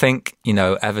 I think,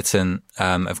 Everton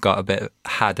have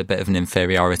had a bit of an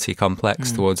inferiority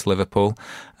complex towards Liverpool.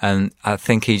 And I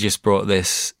think he just brought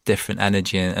this different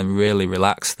energy and really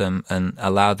relaxed them and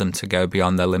allowed them to go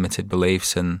beyond their limited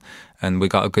beliefs. And we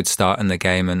got a good start in the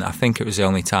game. And I think it was the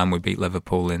only time we beat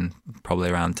Liverpool in probably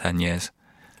around 10 years.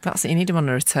 That's it, you need him on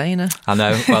a retainer. I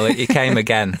know. Well, he came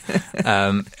again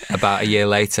about a year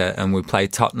later, and we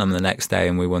played Tottenham the next day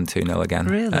and we won 2-0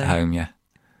 again at home, yeah.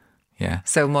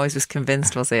 So Moyes was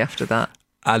convinced, was he, after that?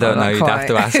 I don't know, you'd have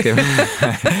to ask him.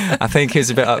 I think he was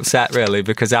a bit upset, really,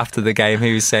 because after the game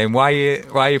he was saying, why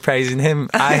are you praising him?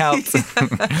 I helped.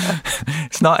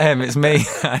 It's not him, it's me.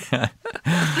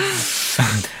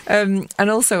 And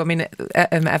also, I mean,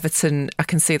 Everton, I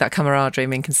can see that camaraderie,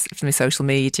 from the social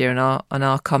media and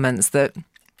our comments, that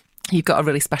you've got a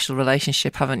really special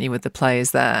relationship, haven't you, with the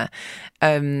players there.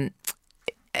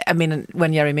 I mean,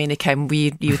 when Yerry Mina came,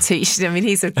 you were teaching. I mean,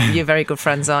 you're very good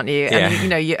friends, aren't you? Yeah.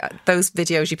 And those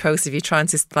videos you post of you trying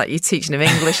to, you're teaching him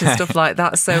English and stuff like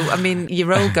that. So, I mean, your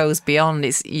role goes beyond.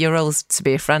 Your role's to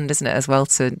be a friend, isn't it, as well,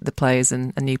 to the players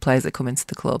and new players that come into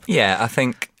the club? Yeah, I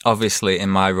think obviously in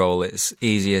my role it's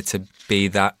easier to be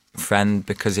that friend,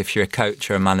 because if you're a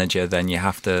coach or a manager, then you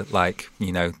have to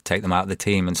take them out of the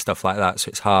team and stuff like that. So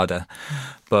it's harder.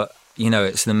 But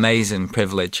it's an amazing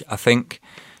privilege. I think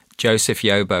Joseph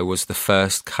Yobo was the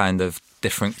first kind of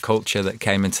different culture that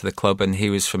came into the club, and he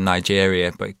was from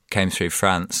Nigeria but came through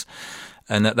France.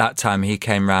 And at that time he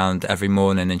came round every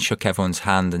morning and shook everyone's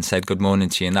hand and said good morning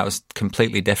to you, and that was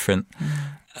completely different.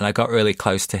 And I got really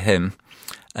close to him.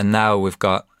 And now we've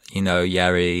got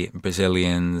Yerry,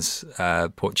 Brazilians,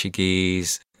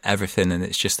 Portuguese, everything, and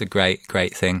it's just a great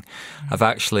thing. I've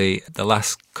actually, the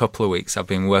last couple of weeks I've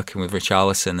been working with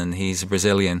Richarlison, and he's a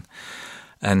Brazilian.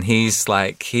 And he's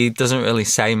he doesn't really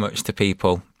say much to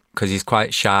people because he's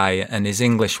quite shy, and his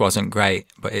English wasn't great,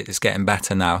 but it's getting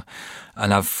better now.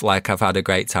 And I've had a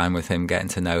great time with him, getting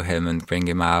to know him and bring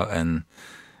him out. And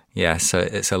yeah, so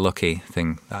it's a lucky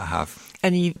thing that I have.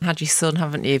 And you had your son,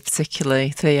 haven't you, particularly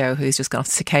Theo, who's just gone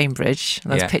off to Cambridge.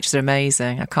 Those pictures are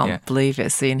amazing. I can't believe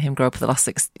it, seeing him grow up for the last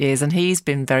 6 years. And he's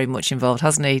been very much involved,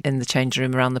 hasn't he, in the changing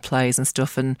room around the plays and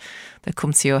stuff. And they've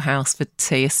come to your house for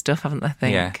tea and stuff, haven't they, I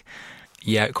think?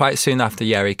 Yeah, quite soon after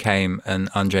Yerry came and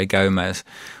Andre Gomez,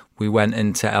 we went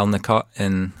into El Nicot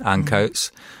in Ancoats.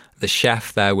 The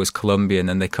chef there was Colombian,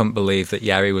 and they couldn't believe that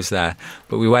Yerry was there.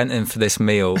 But we went in for this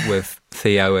meal with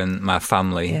Theo and my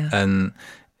family, and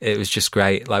it was just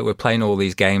great. We're playing all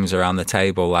these games around the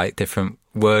table, different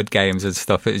word games and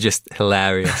stuff. It was just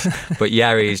hilarious. But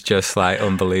Yerry's just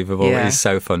unbelievable. Yeah. He's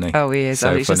so funny. Oh, he is.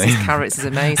 So it's funny. Just his carrots is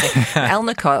amazing. El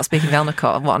Nicot, speaking of El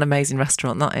Nicot, what an amazing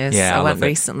restaurant that is. Yeah, I went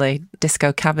recently.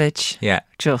 Disco cabbage. Yeah.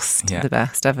 Just the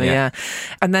best ever, yeah.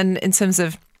 And then in terms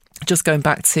of just going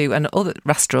back to and other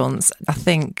restaurants, I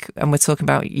think, and we're talking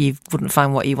about you wouldn't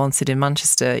find what you wanted in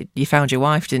Manchester. You found your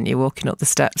wife, didn't you, walking up the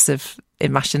steps in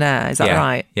Machinair? Is that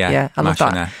right? Yeah. I love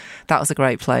that. That was a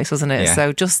great place, wasn't it? Yeah.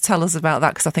 So just tell us about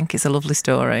that, because I think it's a lovely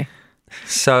story.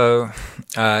 So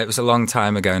it was a long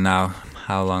time ago now.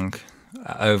 How long?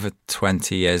 Over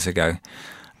 20 years ago.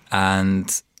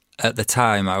 And at the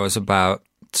time I was about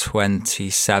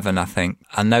 27, I think.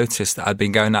 I noticed that I'd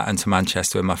been going out into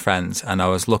Manchester with my friends, and I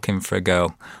was looking for a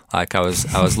girl. I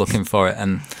was looking for it.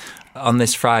 And on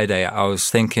this Friday I was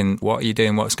thinking, what are you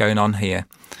doing? What's going on here?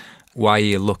 Why are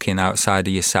you looking outside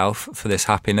of yourself for this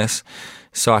happiness?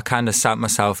 So I kind of sat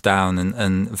myself down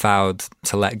and vowed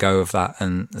to let go of that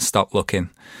and stop looking.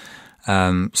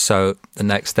 So the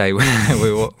next day we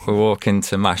walk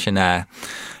into Machinair,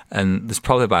 and there's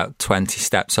probably about 20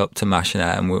 steps up to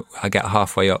Machinair, and I get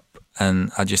halfway up, and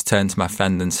I just turned to my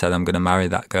friend and said, I'm going to marry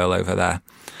that girl over there.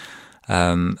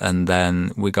 And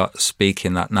then we got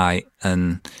speaking that night,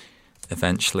 and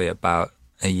eventually about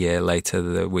a year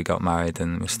later we got married,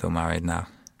 and we're still married now.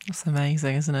 That's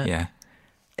amazing, isn't it? Yeah.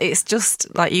 It's just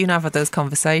you and I have had those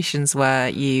conversations where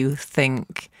you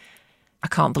think, I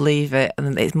can't believe it,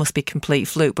 and it must be complete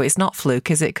fluke, but it's not fluke,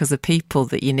 is it? Because the people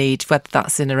that you need, whether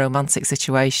that's in a romantic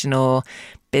situation or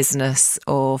business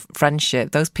or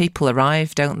friendship, those people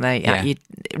arrive, don't they? Yeah.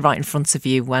 Right in front of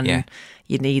you when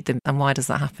you need them. And why does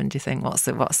that happen, do you think? Is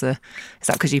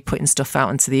that because you're putting stuff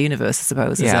out into the universe, I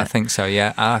suppose? I think so,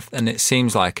 yeah. And it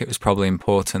seems like it was probably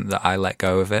important that I let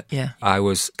go of it. Yeah. I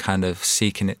was kind of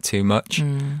seeking it too much.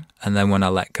 And then when I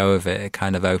let go of it, it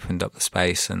kind of opened up the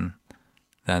space, and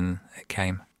then it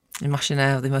came.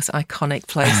 Machinelle, the most iconic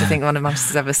place I think one of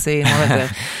Manchester's ever seen. One of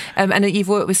the, and you've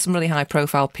worked with some really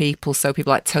high-profile people, so people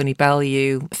like Tony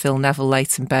Bellew, Phil Neville,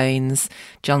 Leighton Baines,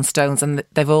 John Stones, and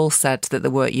they've all said that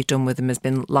the work you've done with them has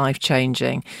been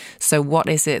life-changing. So what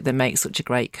is it that makes such a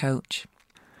great coach?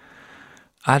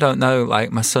 I don't know.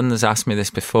 Like, my son has asked me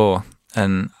this before,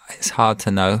 and it's hard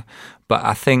to know, but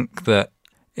I think that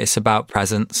it's about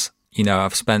presence. You know,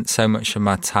 I've spent so much of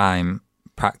my time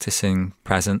practicing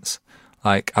presence.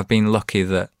 Like, I've been lucky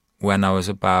that when I was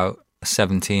about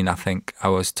 17, I think, I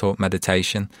was taught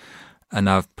meditation, and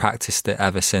I've practiced it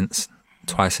ever since,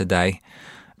 twice a day.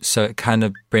 So it kind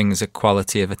of brings a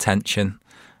quality of attention.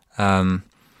 And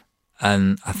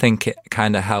I think it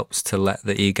kind of helps to let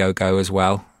the ego go as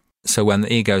well. So when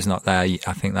the ego's not there,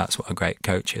 I think that's what a great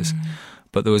coach is.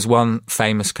 But there was one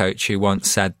famous coach who once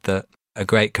said that a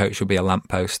great coach would be a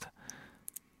lamppost.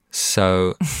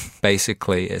 So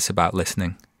basically it's about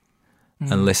listening.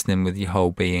 And listening with your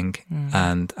whole being.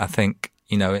 And I think,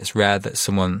 you know, it's rare that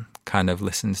someone kind of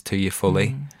listens to you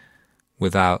fully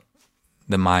without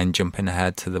the mind jumping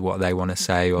ahead to what they want to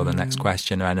say or the next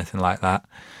question or anything like that.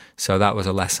 So that was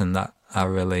a lesson that I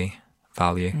really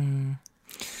value.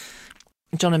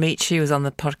 Donachie was on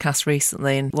the podcast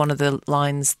recently, and one of the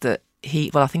lines that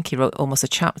I think he wrote almost a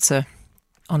chapter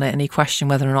on it, and he questioned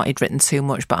whether or not he'd written too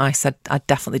much, but I said I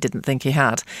definitely didn't think he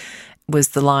had, was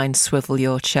the line, "Swivel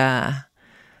your chair."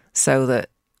 So that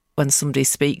when somebody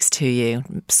speaks to you,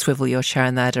 swivel your chair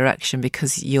in their direction,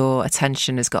 because your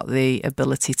attention has got the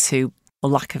ability to, or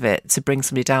lack of it, to bring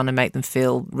somebody down and make them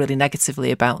feel really negatively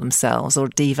about themselves or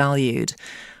devalued.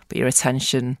 But your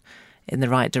attention in the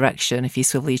right direction, if you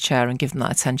swivel your chair and give them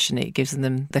that attention, it gives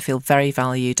them, they feel very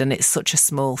valued. And it's such a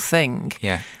small thing.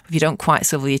 Yeah. If you don't quite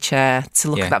swivel your chair to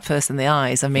look at that person in the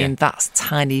eyes, I mean, that's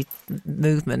tiny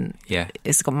movement. Yeah.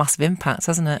 It's got massive impact,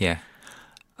 hasn't it? Yeah.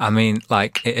 I mean,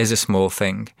 like, it is a small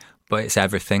thing, but it's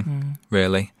everything,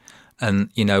 really.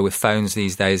 And, you know, with phones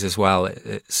these days as well,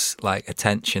 it's like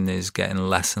attention is getting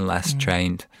less and less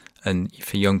trained. And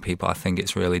for young people, I think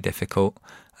it's really difficult.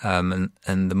 And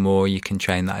the more you can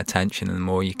train that attention, and the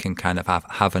more you can kind of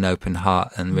have an open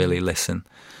heart and really listen.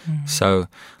 So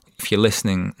if you're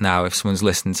listening now, if someone's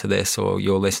listening to this or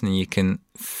you're listening, you can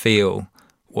feel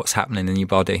what's happening in your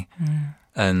body.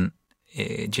 And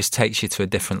it just takes you to a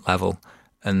different level.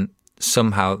 And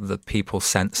somehow the people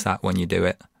sense that when you do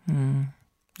it. And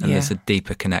there's a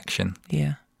deeper connection.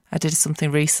 Yeah. I did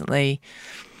something recently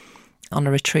on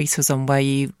a retreat I was on, where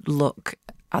you look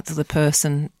at the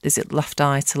person, is it left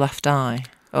eye to left eye?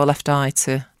 Or left eye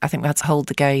to, I think we had to hold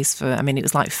the gaze for, I mean, it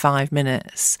was like 5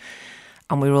 minutes.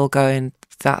 And we were all going,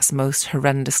 that's the most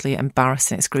horrendously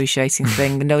embarrassing, excruciating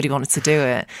thing. Nobody wanted to do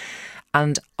it.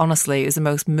 And honestly, it was the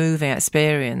most moving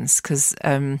experience, because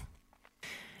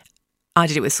I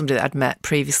did it with somebody that I'd met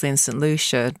previously in St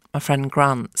Lucia, my friend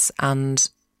Grant, and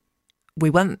we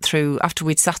went through, after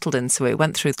we'd settled into it,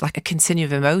 went through like a continuum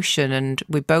of emotion, and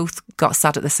we both got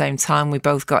sad at the same time. We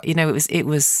both got, you know, it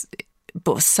was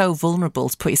but so vulnerable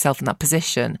to put yourself in that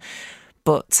position.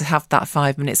 But to have that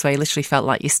 5 minutes where you literally felt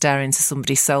like you're staring into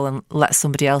somebody's soul and let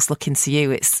somebody else look into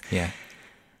you, it's...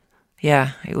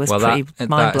 Yeah, it was pretty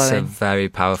mind-blowing. That's a very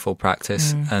powerful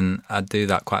practice, and I do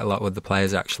that quite a lot with the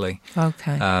players, actually.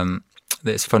 Okay.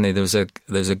 It's funny. There's a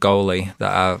goalie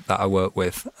that I work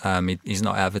with. He's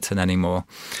not at Everton anymore,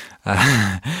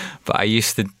 but I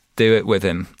used to do it with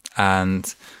him,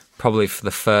 and probably for the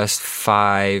first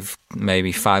 5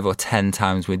 or 10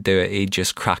 times we'd do it, he'd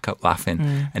just crack up laughing,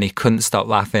 and he couldn't stop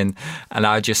laughing. And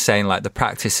I was just saying, like, the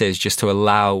practice is just to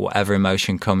allow whatever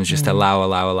emotion comes, just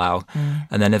allow.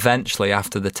 And then eventually,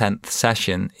 after the 10th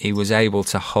session, he was able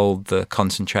to hold the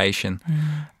concentration.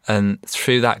 And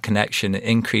through that connection, it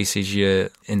increases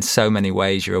in so many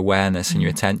ways, your awareness and your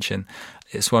attention.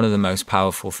 It's one of the most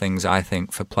powerful things, I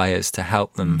think, for players, to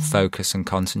help them focus and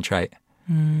concentrate.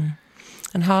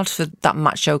 And hard for that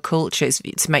macho culture is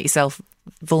to make yourself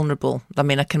vulnerable. I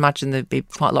mean, I can imagine there'd be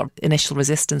quite a lot of initial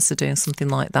resistance to doing something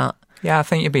like that. Yeah, I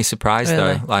think you'd be surprised,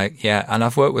 really? Though. Like, yeah, and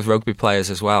I've worked with rugby players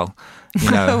as well.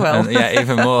 You know, well. And, yeah,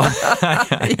 even more.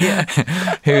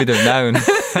 Who'd have known?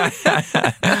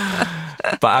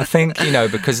 But I think, you know,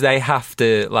 because they have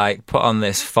to, like, put on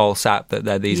this false act that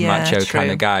they're these macho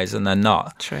kind of guys, and they're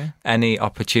not. True. Any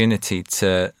opportunity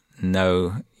to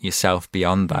know yourself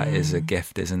beyond that is a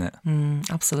gift, isn't it?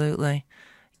 Absolutely.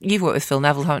 you've worked with Phil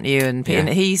Neville, haven't you? And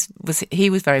he was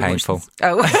very painful. Much.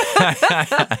 Oh,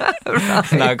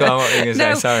 right. No, go on. What were you going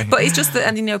to say? Sorry, but it's just that,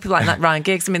 and people like Ryan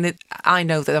Giggs. I mean, I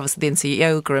know that obviously they're into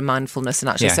yoga and mindfulness, and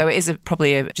actually, so it is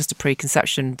probably just a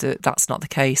preconception that that's not the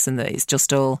case, and that it's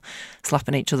just all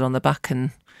slapping each other on the back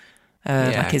and.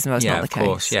 Machismo is not the case. Of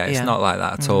course, it's not like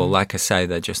that at all. Like I say,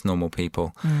 they're just normal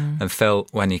people. And Phil,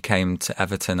 when he came to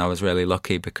Everton, I was really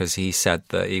lucky because he said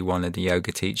that he wanted a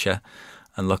yoga teacher,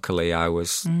 and luckily I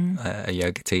was a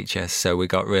yoga teacher, so we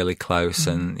got really close.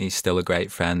 And he's still a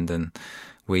great friend. And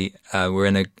we were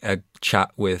in a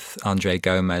chat with Andre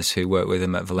Gomez, who worked with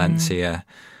him at Valencia,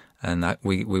 and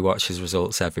we watch his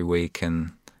results every week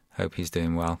and hope he's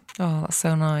doing well. Oh, that's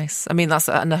so nice. I mean,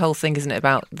 and the whole thing, isn't it,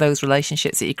 about those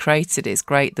relationships that you created? It's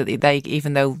great that they,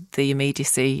 even though the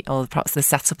immediacy or perhaps the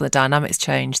setup and the dynamics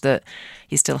change, that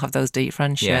you still have those deep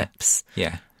friendships.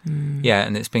 Yeah,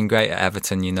 and it's been great at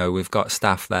Everton. We've got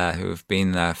staff there who have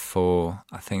been there for,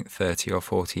 I think, 30 or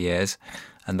 40 years,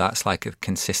 and that's like a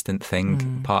consistent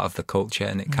thing, part of the culture,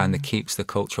 and it kind of keeps the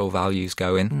cultural values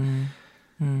going.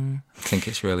 I think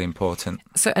it's really important.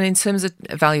 So, and in terms of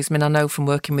values, I mean, I know from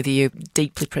working with you, you're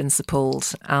deeply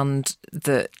principled, and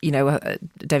that,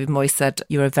 David Moyes said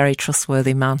you're a very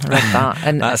trustworthy man. I read that.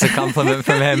 And that's a compliment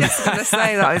from him. Yes, I was going to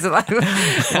say that. I was like,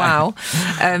 wow.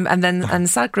 And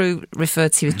Sadhguru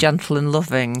referred to you as gentle and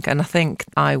loving, and I think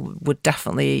I would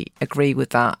definitely agree with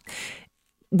that.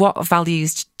 What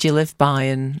values do you live by,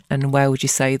 and where would you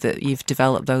say that you've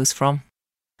developed those from?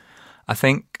 I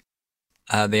think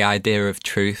the idea of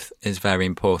truth is very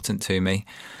important to me,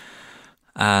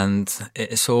 and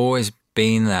it's always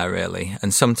been there, really.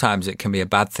 And sometimes it can be a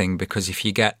bad thing, because if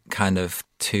you get kind of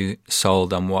too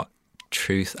sold on what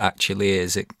truth actually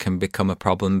is, it can become a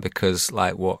problem, because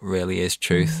like, what really is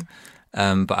truth?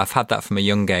 But I've had that from a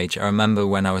young age. I remember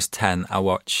when I was 10, I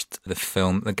watched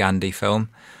the Gandhi film,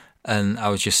 and I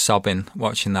was just sobbing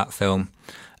watching that film.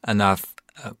 And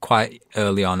quite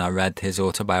early on, I read his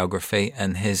autobiography,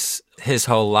 and his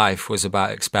whole life was about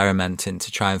experimenting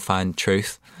to try and find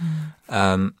truth.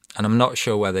 And I'm not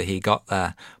sure whether he got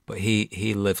there, but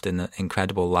he lived an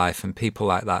incredible life, and people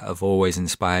like that have always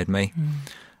inspired me.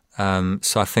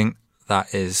 So I think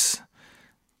that is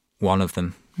one of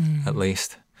them, at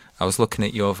least. I was looking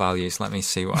at your values. Let me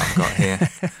see what I've got here.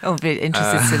 I'll be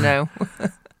interested to know.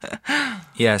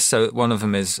 Yeah, so one of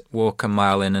them is walk a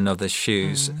mile in another's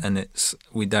shoes, and it's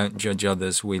we don't judge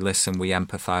others, we listen, we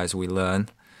empathise, we learn.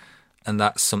 And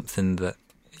that's something that,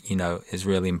 is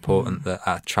really important that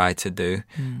I try to do.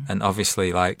 And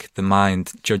obviously, like, the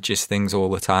mind judges things all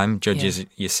the time, judges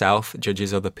yourself,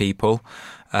 judges other people,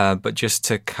 but just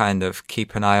to kind of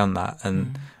keep an eye on that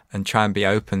and try and be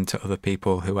open to other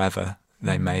people, whoever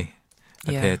they may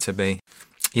appear to be.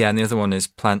 Yeah, and the other one is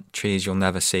plant trees you'll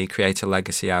never see, create a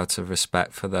legacy out of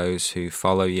respect for those who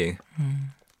follow you.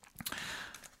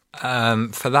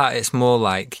 For that, it's more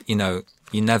like, you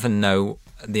never know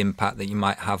the impact that you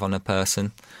might have on a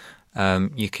person.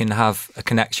 You can have a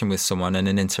connection with someone and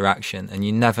an interaction, and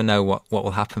you never know what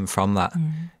will happen from that.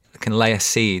 It can lay a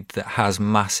seed that has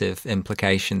massive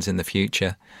implications in the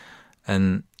future.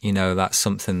 And, that's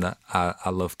something that I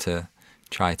love to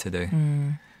try to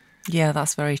do. Yeah,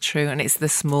 that's very true. And it's the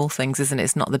small things, isn't it?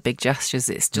 It's not the big gestures.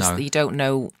 It's just that you don't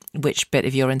know which bit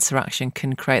of your interaction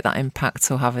can create that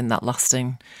impact or having that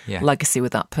lasting legacy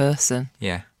with that person.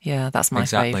 Yeah, that's my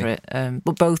favourite.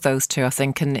 But both those two, I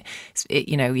think, and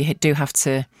you do have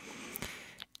to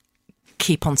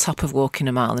keep on top of walking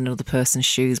a mile in another person's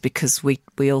shoes, because we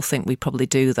all think we probably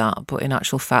do that, but in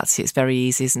actual fact it's very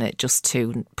easy, isn't it, just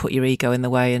to put your ego in the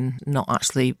way and not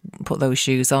actually put those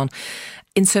shoes on.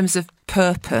 In terms of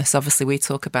purpose, obviously we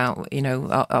talk about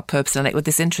our purpose, and it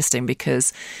was interesting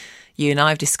because you and I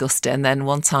have discussed it, and then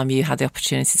one time you had the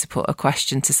opportunity to put a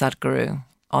question to Sadhguru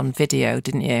on video,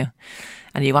 didn't you?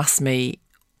 And you asked me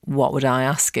what would I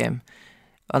ask him.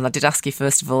 And I did ask you,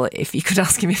 first of all, if you could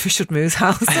ask him if I should move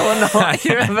house or not.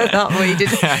 You remember that?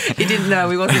 But he didn't know.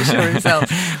 He wasn't sure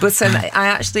himself. But I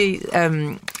actually,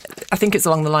 I think it's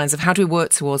along the lines of, how do we work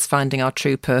towards finding our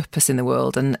true purpose in the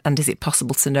world? And is it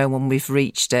possible to know when we've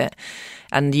reached it?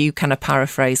 And you kind of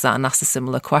paraphrase that and ask a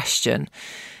similar question.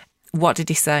 What did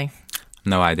he say?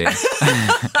 No idea.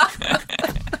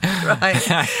 Right.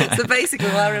 So basically,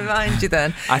 I'll remind you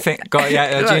then. I think, do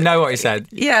you know what he said?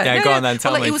 Yeah, go on then,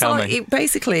 tell me.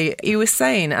 Basically, he was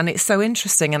saying, and it's so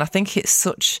interesting, and I think it's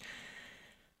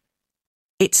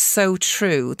so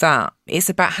true, that it's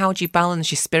about how do you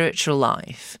balance your spiritual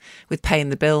life with paying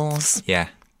the bills. Yeah.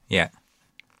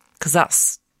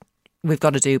 Because we've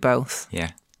got to do both.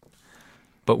 Yeah.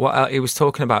 But he was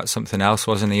talking about something else,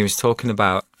 wasn't he? He was talking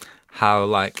about how,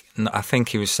 like, I think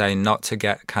he was saying not to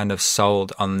get kind of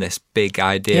sold on this big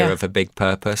idea of a big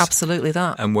purpose. Absolutely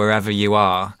that. And wherever you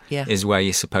are is where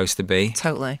you're supposed to be.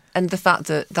 Totally. And the fact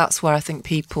that that's where I think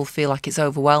people feel like it's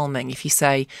overwhelming. If you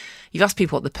say, you've asked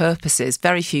people what the purpose is,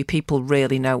 very few people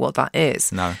really know what that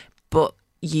is. No. But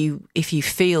if you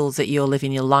feel that you're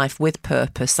living your life with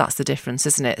purpose, that's the difference,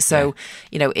 isn't it? So,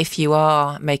 you know, if you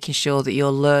are making sure that you're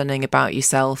learning about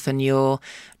yourself and you're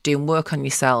doing work on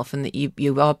yourself and that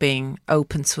you are being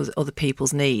open to other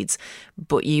people's needs,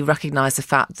 but you recognise the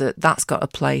fact that that's got a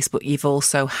place, but you've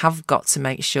also have got to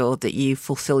make sure that you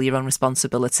fulfil your own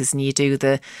responsibilities and you do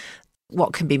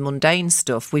what can be mundane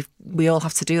stuff. We all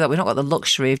have to do that. We've not got the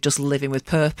luxury of just living with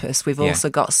purpose. We've also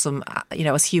got some, you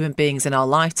know, as human beings in our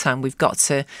lifetime, we've got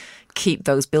to keep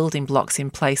those building blocks in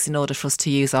place in order for us to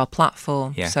use our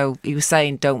platform. Yeah. So you were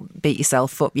saying don't beat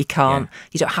yourself up. You can't,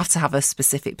 you don't have to have a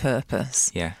specific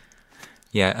purpose. Yeah.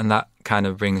 Yeah, and that kind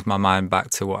of brings my mind back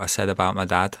to what I said about my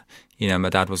dad. You know, my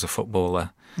dad was a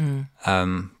footballer,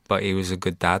 but he was a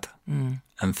good dad.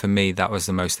 And for me, that was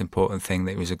the most important thing,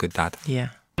 that he was a good dad. Yeah.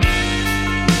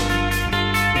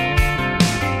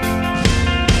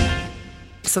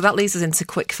 So that leads us into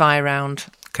quick fire round.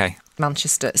 Okay.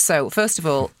 Manchester. So first of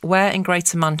all, where in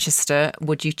Greater Manchester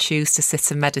would you choose to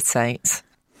sit and meditate?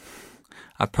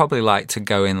 I'd probably like to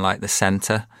go in like the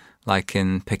centre, like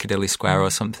in Piccadilly Square or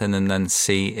something, and then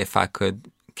see if I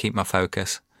could keep my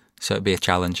focus. So it'd be a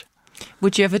challenge.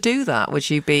 Would you ever do that?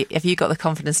 Have you got the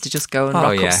confidence to just go and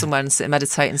rock up somewhere and sit and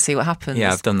meditate and see what happens?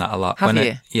 Yeah, I've done that a lot. Have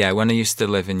you? When I used to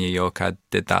live in New York, I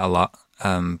did that a lot.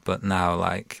 But now,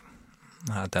 like,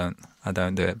 I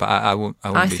don't do it, but I wouldn't be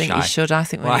shy. I think you should. I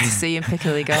think we need to see you in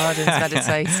Piccadilly Gardens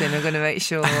meditating. We're going to make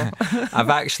sure.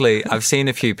 I've seen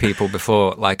a few people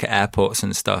before, like at airports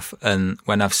and stuff, and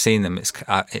when I've seen them, it's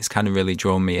kind of really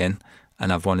drawn me in,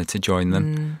 and I've wanted to join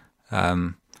them.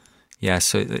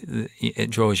 So it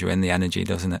draws you in, the energy,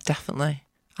 doesn't it? Definitely.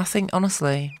 I think,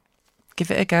 honestly, give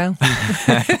it a go.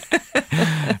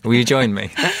 Will you join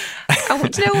me?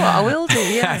 Do you know what? I will do,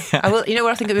 yeah. I will. You know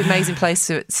where I think it would be an amazing place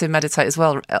to meditate as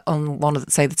well? On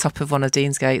the top of one of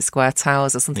Deansgate Square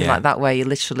Towers or something like that, where you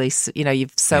literally, you know, you're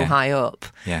so high up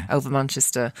over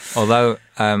Manchester. Although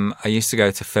I used to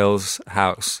go to Phil's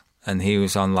house and he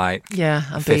was on like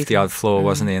 50-odd floor,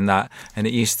 wasn't he, in that? And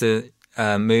it used to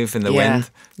move in the wind.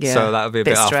 Yeah. So that would be a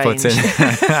bit off-putting.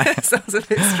 Sounds a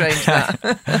bit strange,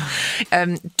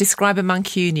 that. Describe a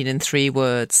Mancunian in 3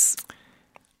 words.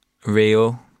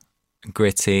 Real,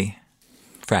 gritty,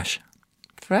 fresh.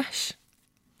 Fresh?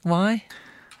 Why?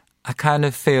 I kind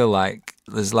of feel like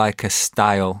there's like a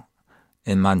style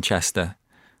in Manchester,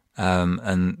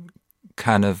 and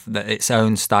kind of its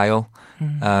own style.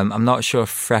 I'm not sure if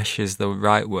fresh is the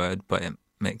right word, but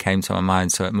it came to my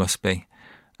mind, so it must be.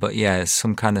 But yeah, it's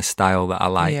some kind of style that I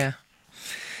like. Yeah.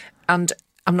 And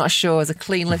I'm not sure, as a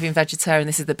clean living vegetarian,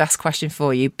 this is the best question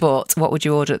for you, but what would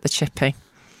you order at the Chippy?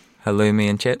 Halloumi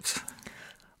and chips.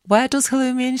 Where does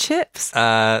halloumi and chips?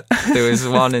 There was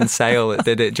one in Sale that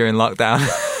did it during lockdown.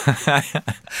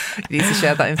 You need to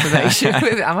share that information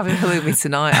with it. I'm having halloumi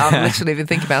tonight. I've literally been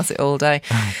thinking about it all day.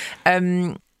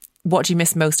 What do you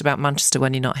miss most about Manchester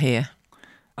when you're not here?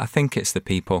 I think it's the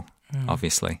people,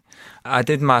 obviously. I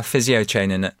did my physio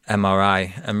training at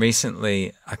MRI, and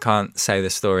recently, I can't say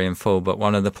the story in full, but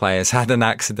one of the players had an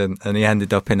accident and he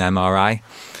ended up in MRI.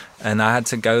 And I had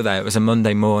to go there. It was a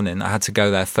Monday morning. I had to go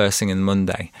there first thing in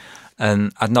Monday.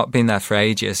 And I'd not been there for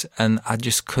ages. And I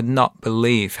just could not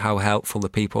believe how helpful the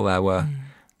people there were.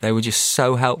 They were just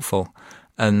so helpful.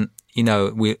 And, you know,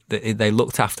 they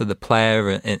looked after the player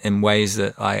in ways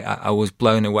that I was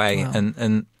blown away. Wow.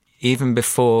 And even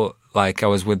before, like, I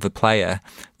was with the player,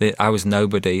 I was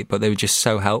nobody, but they were just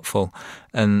so helpful.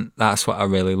 And that's what I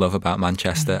really love about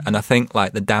Manchester. And I think,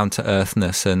 like, the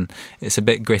down-to-earthness, and it's a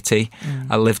bit gritty.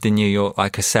 I lived in New York,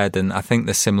 like I said, and I think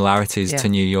the similarities to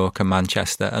New York and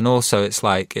Manchester. And also, it's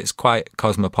like, it's quite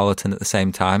cosmopolitan at the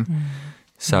same time.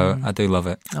 So I do love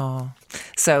it. Oh,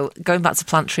 so going back to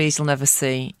plant trees you'll never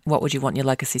see, what would you want your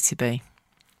legacy to be?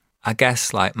 I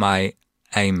guess, like, my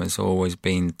aim has always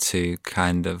been to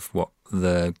kind of what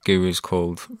the gurus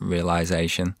called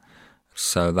realization.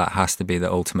 So that has to be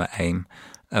the ultimate aim.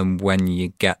 And when you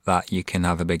get that, you can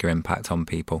have a bigger impact on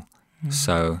people.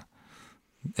 So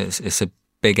it's a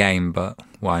big aim, but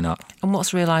why not? And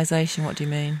what's realization? What do you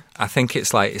mean? I think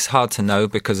it's like, it's hard to know,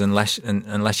 because unless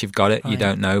you've got it, you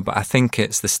don't know. But I think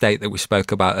it's the state that we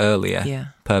spoke about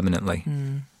earlier, permanently.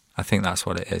 I think that's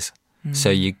what it is. So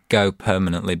you go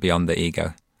permanently beyond the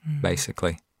ego,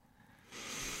 basically.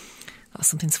 That's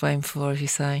something to aim for, as you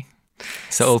say.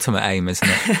 It's the ultimate aim, isn't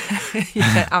it?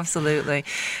 Yeah, absolutely.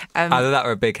 Either that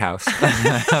or a big house.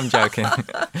 I'm joking.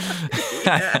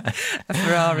 Yeah, a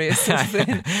Ferrari or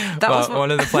something.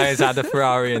 One of the players had a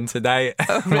Ferrari in today.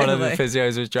 Oh, really? One of the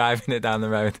physios was driving it down the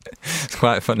road. It's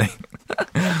quite funny.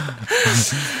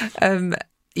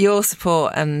 Your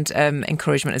support and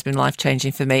encouragement has been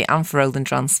life-changing for me and for Roland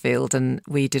Dransfield, and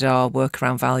we did our work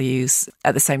around values.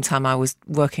 At the same time, I was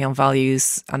working on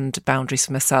values and boundaries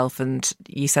for myself, and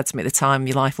you said to me at the time,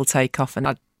 your life will take off, and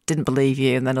I didn't believe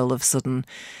you, and then all of a sudden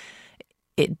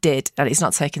it did. And it's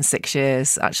not taken 6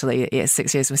 years, actually. It's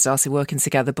 6 years we started working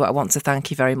together, but I want to thank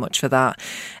you very much for that.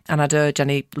 And I'd urge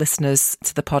any listeners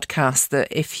to the podcast that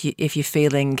if you're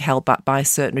feeling held back by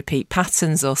certain repeat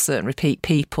patterns or certain repeat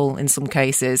people in some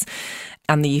cases,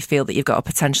 and that you feel that you've got a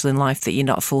potential in life that you're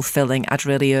not fulfilling, I'd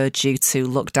really urge you to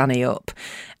look Danny up.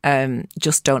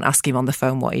 Just don't ask him on the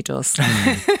phone what he does.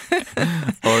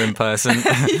 Or in person,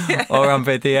 yeah. Or on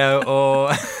video,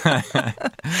 or...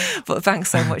 But thanks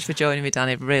so much for joining me,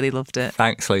 Danny. Really loved it.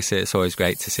 Thanks, Lucy. It's always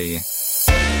great to see you.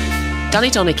 Danny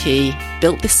Donachie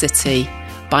built this city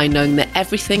by knowing that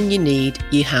everything you need,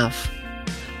 you have.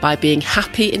 By being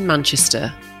happy in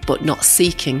Manchester, but not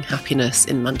seeking happiness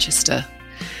in Manchester.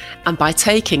 And by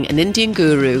taking an Indian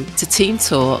guru to team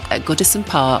talk at Goodison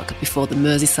Park before the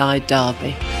Merseyside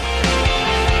derby.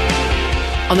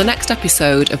 On the next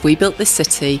episode of We Built This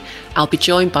City, I'll be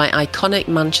joined by iconic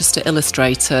Manchester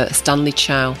illustrator Stanley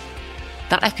Chow.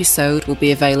 That episode will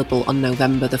be available on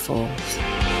November the 4th.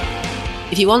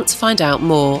 If you want to find out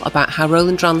more about how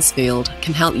Roland Dransfield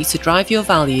can help you to drive your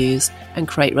values and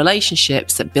create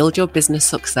relationships that build your business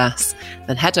success,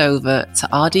 then head over to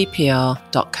rdpr.co.uk.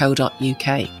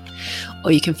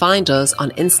 Or you can find us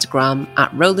on Instagram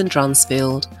at Roland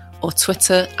Dransfield or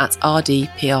Twitter at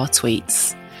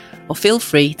rdprtweets. Or feel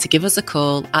free to give us a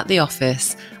call at the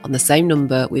office on the same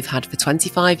number we've had for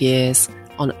 25 years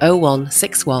on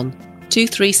 0161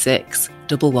 236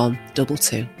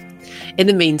 1122. In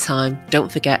the meantime,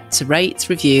 don't forget to rate,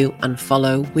 review and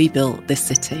follow We Built This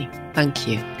City. Thank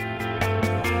you.